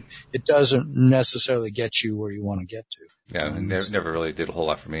 years, but it doesn't necessarily get you where you want to get to. Yeah, and never really did a whole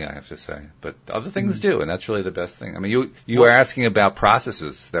lot for me, I have to say. But other things do, and that's really the best thing. I mean, you are asking about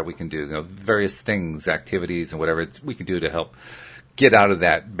processes that we can do, various things, activities, and whatever we can do to help get out of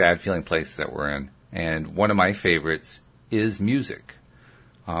that bad feeling place that we're in. And one of my favorites is music.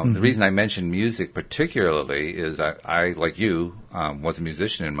 The reason I mention music particularly is I like you, was a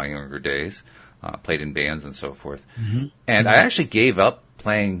musician in my younger days, played in bands and so forth. And I actually gave up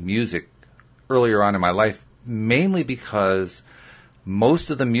playing music earlier on in my life, mainly because most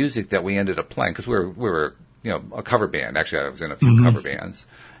of the music that we ended up playing, because we were a cover band. Actually, I was in a few cover bands.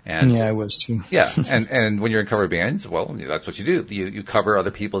 And yeah, I was too. Yeah, and when you're in cover bands, well, that's what you do. You cover other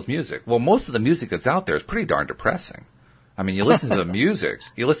people's music. Well, most of the music that's out there is pretty darn depressing. I mean, you listen to the music.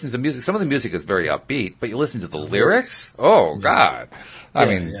 Some of the music is very upbeat, but you listen to the lyrics. Oh God! I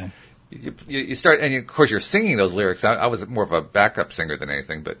mean. You start, and of course you're singing those lyrics. I was more of a backup singer than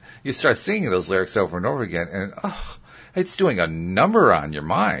anything, but you start singing those lyrics over and over again, and it's doing a number on your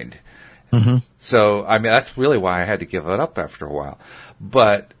mind. So, I mean, that's really why I had to give it up after a while.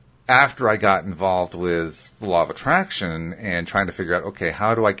 But after I got involved with the law of attraction and trying to figure out, okay,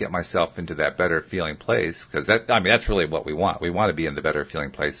 how do I get myself into that better feeling place? Because that's really what we want. We want to be in the better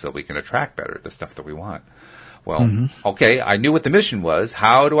feeling place so we can attract better the stuff that we want. Well, okay, I knew what the mission was.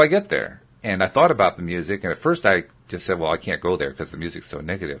 How do I get there? And I thought about the music, and at first I just said, well, I can't go there because the music's so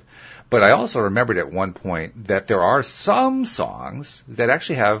negative. But I also remembered at one point that there are some songs that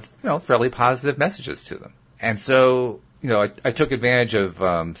actually have, fairly positive messages to them. And so, I took advantage of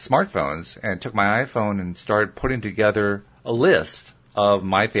smartphones and took my iPhone and started putting together a list of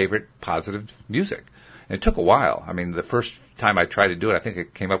my favorite positive music. And it took a while. I mean, the first time I tried to do it, I think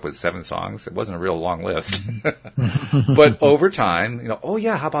it came up with 7 songs. It wasn't a real long list. But over time, oh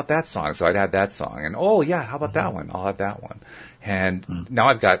yeah, how about that song? So I'd add that song. And oh yeah, how about that one? I'll add that one. And now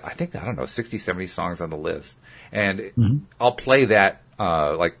I've got, 60, 70 songs on the list. And I'll play that,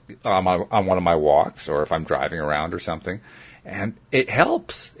 like on one of my walks or if I'm driving around or something. And it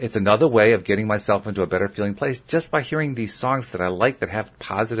helps. It's another way of getting myself into a better feeling place just by hearing these songs that I like that have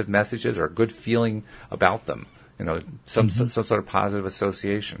positive messages or a good feeling about them. Some sort of positive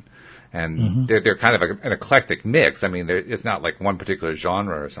association. And they're kind of an eclectic mix. I mean, it's not like one particular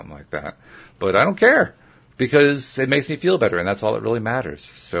genre or something like that. But I don't care because it makes me feel better, and that's all that really matters.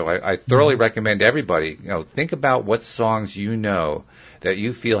 So I thoroughly recommend everybody, think about what songs that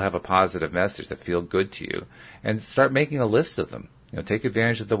you feel have a positive message, that feel good to you, and start making a list of them. Take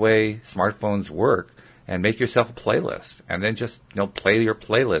advantage of the way smartphones work and make yourself a playlist, and then just, play your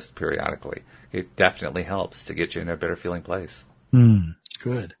playlist periodically. It definitely helps to get you in a better feeling place.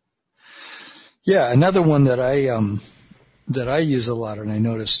 Good. Yeah, another one that I use a lot, and I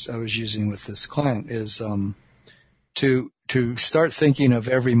noticed I was using with this client, is to start thinking of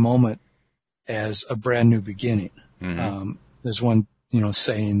every moment as a brand new beginning. Mm-hmm. There's one,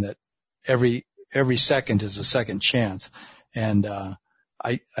 saying that every second is a second chance. And,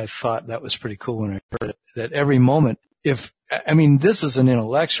 I thought that was pretty cool when I heard it, that every moment, this is an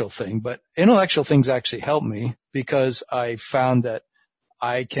intellectual thing, but intellectual things actually help me, because I found that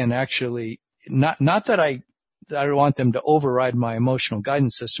I can actually, not that I want them to override my emotional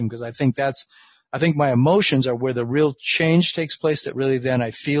guidance system, because I think my emotions are where the real change takes place, that really then I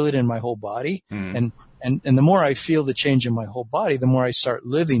feel it in my whole body. Mm. And the more I feel the change in my whole body, the more I start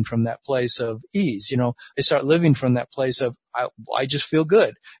living from that place of ease. I start living from that place of, I just feel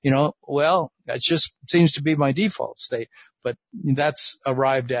good. Well, that just seems to be my default state, but that's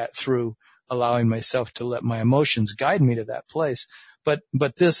arrived at through allowing myself to let my emotions guide me to that place. But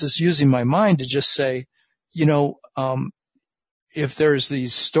this is using my mind to just say, if there's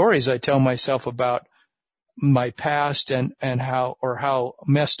these stories I tell myself about my past and how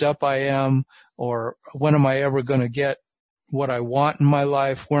messed up I am, or when am I ever going to get what I want in my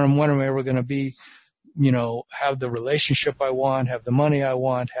life? When am I ever going to be, have the relationship I want, have the money I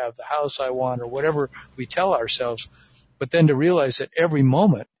want, have the house I want, or whatever we tell ourselves. But then to realize that every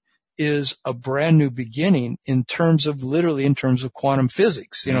moment is a brand new beginning in terms of quantum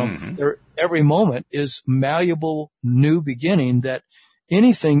physics. Every moment is malleable new beginning, that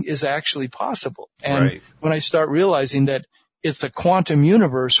anything is actually possible. And when I start realizing that it's a quantum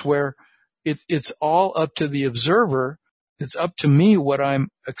universe where it's all up to the observer, it's up to me what I'm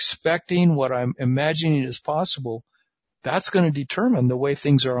expecting, what I'm imagining is possible, that's going to determine the way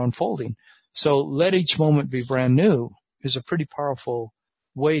things are unfolding. So let each moment be brand new is a pretty powerful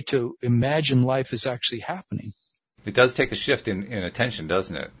way to imagine life is actually happening. It does take a shift in attention,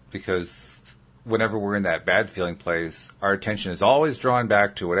 doesn't it? Because whenever we're in that bad feeling place, our attention is always drawn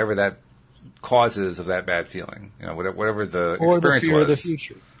back to whatever that causes of that bad feeling. Whatever the or experience was. Or the fear of the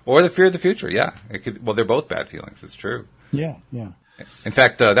future. Or the fear of the future, yeah. They're both bad feelings. It's true. Yeah. In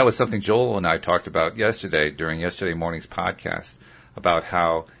fact, that was something Joel and I talked about during yesterday morning's podcast, about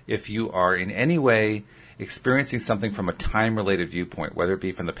how if you are in any way experiencing something from a time-related viewpoint, whether it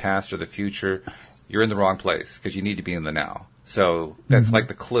be from the past or the future, you're in the wrong place, because you need to be in the now. So that's like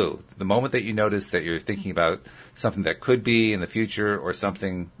the clue. The moment that you notice that you're thinking about something that could be in the future, or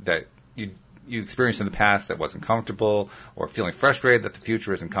something that you experienced in the past that wasn't comfortable, or feeling frustrated that the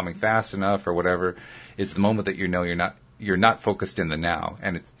future isn't coming fast enough, or whatever, is the moment that you're not focused in the now.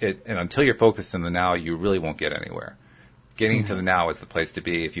 And until you're focused in the now, you really won't get anywhere. Getting to the now is the place to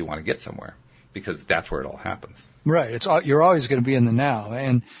be if you want to get somewhere, because that's where it all happens. Right. You're always going to be in the now.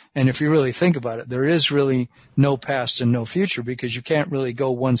 And if you really think about it, there is really no past and no future, because you can't really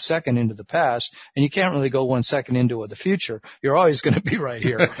go 1 second into the past, and you can't really go 1 second into the future. You're always going to be right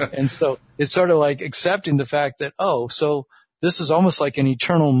here. And so it's sort of like accepting the fact that, so this is almost like an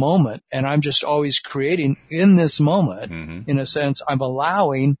eternal moment, and I'm just always creating in this moment. Mm-hmm. In a sense, I'm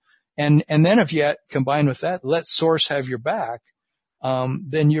allowing, and then if you combine with that, let source have your back,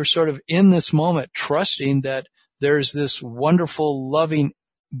 then you're sort of in this moment, trusting that there's this wonderful, loving,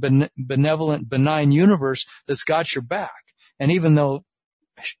 benevolent, benign universe that's got your back. And even though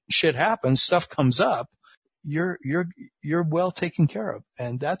shit happens, stuff comes up, you're well taken care of.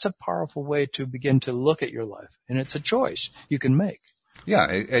 And that's a powerful way to begin to look at your life. And it's a choice you can make. Yeah,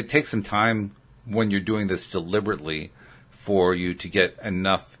 it takes some time when you're doing this deliberately for you to get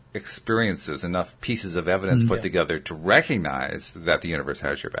enough experiences, enough pieces of evidence put together to recognize that the universe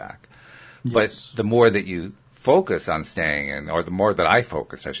has your back. Yes. But the more that you focus on staying or the more that I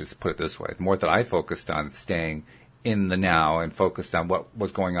focused, I should put it this way, the more that I focused on staying in the now and focused on what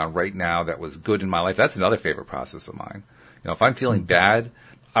was going on right now that was good in my life, that's another favorite process of mine. If I'm feeling bad,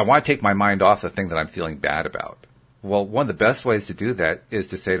 I want to take my mind off the thing that I'm feeling bad about. Well, one of the best ways to do that is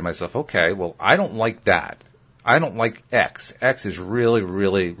to say to myself, okay, well, I don't like that. I don't like X. X is really,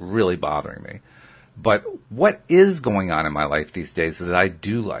 really, really bothering me. But what is going on in my life these days that I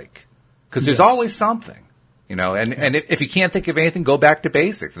do like? Because there's always something, and if you can't think of anything, go back to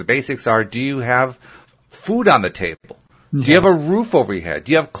basics. The basics are, do you have food on the table? Do you have a roof over your head?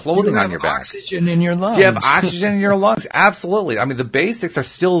 Do you have clothing on your back? Oxygen in your lungs? Do you have oxygen in your lungs? Absolutely. I mean, the basics are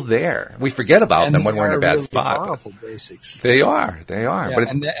still there. We forget about them when we're in a bad really spot. Powerful basics. They are. Yeah, But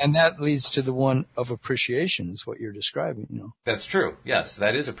and that leads to the one of appreciation, is what you're describing. That's true. Yes,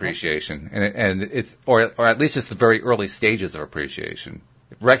 that is appreciation, and it's or at least it's the very early stages of appreciation.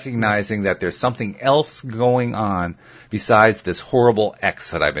 Recognizing that there's something else going on besides this horrible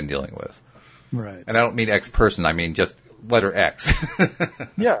X that I've been dealing with. Right. And I don't mean X person. I mean just letter X.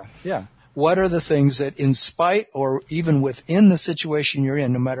 Yeah. What are the things that, in spite or even within the situation you're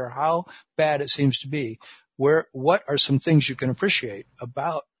in, no matter how bad it seems to be, what are some things you can appreciate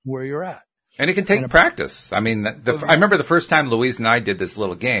about where you're at? And it can take practice. I mean, I remember the first time Louise and I did this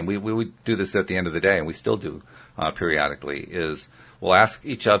little game. We would do this at the end of the day, and we still do periodically, is we'll ask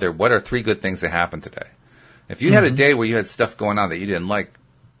each other, what are 3 good things that happened today? If you had a day where you had stuff going on that you didn't like,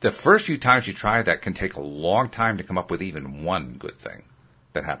 the first few times you try that can take a long time to come up with even one good thing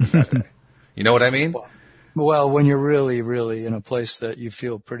that happened that day. You know what I mean? Well, when you're really, really in a place that you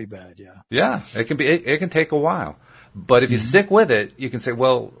feel pretty bad, yeah. Yeah, it can take a while. But if you stick with it, you can say,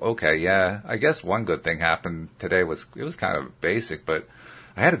 well, okay, yeah, I guess one good thing happened today it was kind of basic, but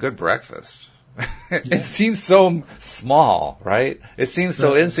I had a good breakfast. It seems so small, right? It seems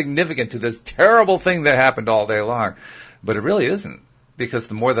so insignificant to this terrible thing that happened all day long. But it really isn't. Because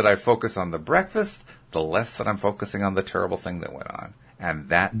the more that I focus on the breakfast, the less that I'm focusing on the terrible thing that went on. And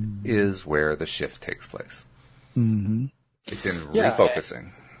that is where the shift takes place. Mm-hmm. It's in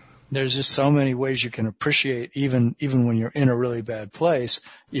refocusing. There's just so many ways you can appreciate, even when you're in a really bad place.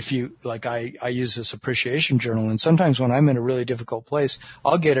 If you, like I use this appreciation journal, and sometimes when I'm in a really difficult place,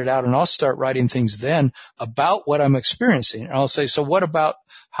 I'll get it out and I'll start writing things then about what I'm experiencing. And I'll say, so what about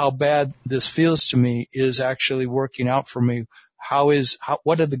how bad this feels to me is actually working out for me?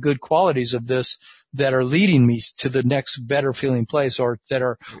 What are the good qualities of this that are leading me to the next better feeling place, or that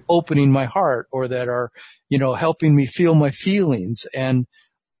are opening my heart, or that are, helping me feel my feelings and,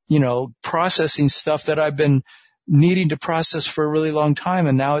 processing stuff that I've been needing to process for a really long time.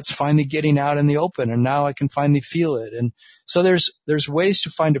 And now it's finally getting out in the open, and now I can finally feel it. And so there's ways to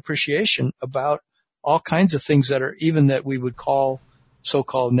find appreciation about all kinds of things that are even that we would call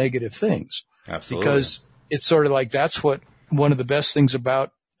so-called negative things. Absolutely. Because it's sort of like that's what one of the best things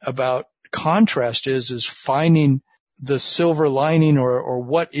about contrast is finding the silver lining or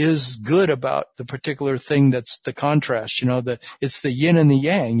what is good about the particular thing that's the contrast. It's the yin and the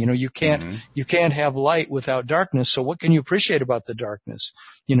yang. You can't have light without darkness. So what can you appreciate about the darkness?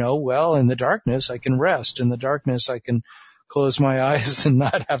 Well, in the darkness I can rest. In the darkness I can close my eyes and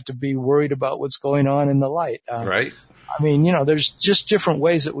not have to be worried about what's going on in the light. Right. I mean, there's just different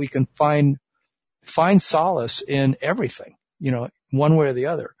ways that we can find solace in everything, one way or the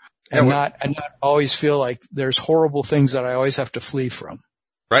other, and not always feel like there's horrible things that I always have to flee from.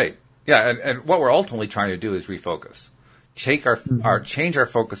 Right. Yeah. And what we're ultimately trying to do is refocus, change our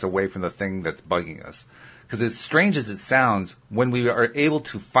focus away from the thing that's bugging us. Because as strange as it sounds, when we are able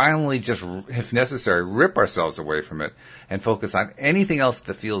to finally just, if necessary, rip ourselves away from it and focus on anything else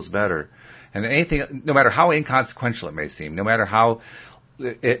that feels better, and anything, no matter how inconsequential it may seem, no matter how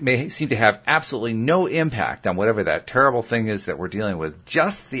it may seem to have absolutely no impact on whatever that terrible thing is that we're dealing with,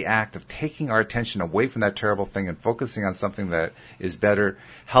 just the act of taking our attention away from that terrible thing and focusing on something that is better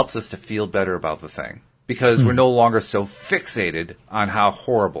helps us to feel better about the thing. Because we're no longer so fixated on how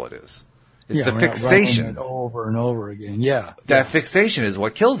horrible it is. It's the fixation. Over and over again. Yeah. That fixation is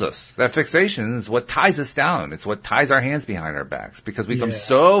what kills us. That fixation is what ties us down. It's what ties our hands behind our backs because we become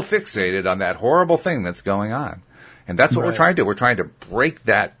so fixated on that horrible thing that's going on. And that's what we're trying to do. We're trying to break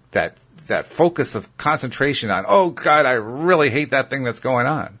that focus of concentration on, oh God, I really hate that thing that's going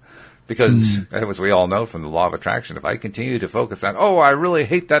on. Because, as we all know from the law of attraction, if I continue to focus on, oh, I really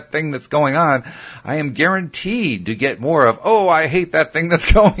hate that thing that's going on, I am guaranteed to get more of, oh, I hate that thing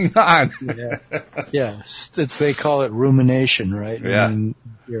that's going on. They call it rumination, right? Yeah. I mean,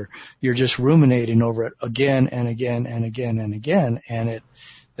 you're just ruminating over it again and again and again and again, and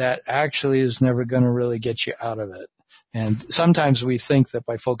that actually is never going to really get you out of it. And sometimes we think that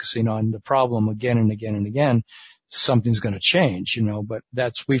by focusing on the problem again and again and again, something's going to change, but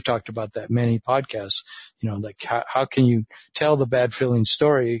we've talked about that many podcasts, like how can you tell the bad feeling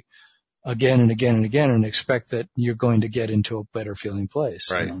story again and again and again and expect that you're going to get into a better feeling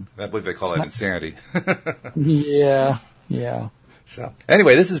place? Right. I believe they call it insanity. Yeah. So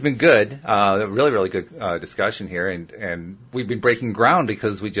anyway, this has been good. Really, really good discussion here, and we've been breaking ground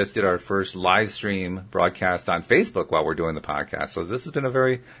because we just did our first live stream broadcast on Facebook while we're doing the podcast. So this has been a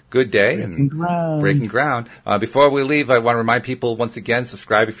very good day. Breaking ground. Before we leave, I want to remind people once again,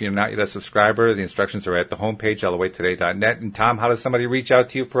 subscribe if you're not yet a subscriber. The instructions are at the homepage, loatoday.net. And Tom, how does somebody reach out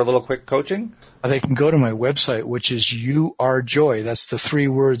to you for a little quick coaching? They can go to my website, which is youarejoy. That's the 3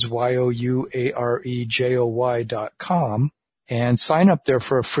 words, youarejoy.com. And sign up there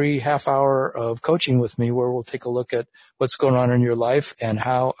for a free half hour of coaching with me where we'll take a look at what's going on in your life and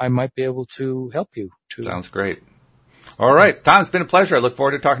how I might be able to help you. Sounds great. All right. Tom, it's been a pleasure. I look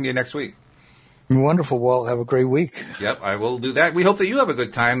forward to talking to you next week. Wonderful, Walt. Have a great week. Yep, I will do that. We hope that you have a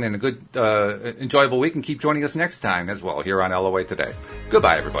good time and a good, enjoyable week, and keep joining us next time as well here on LOA Today.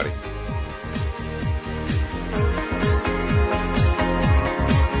 Goodbye, everybody.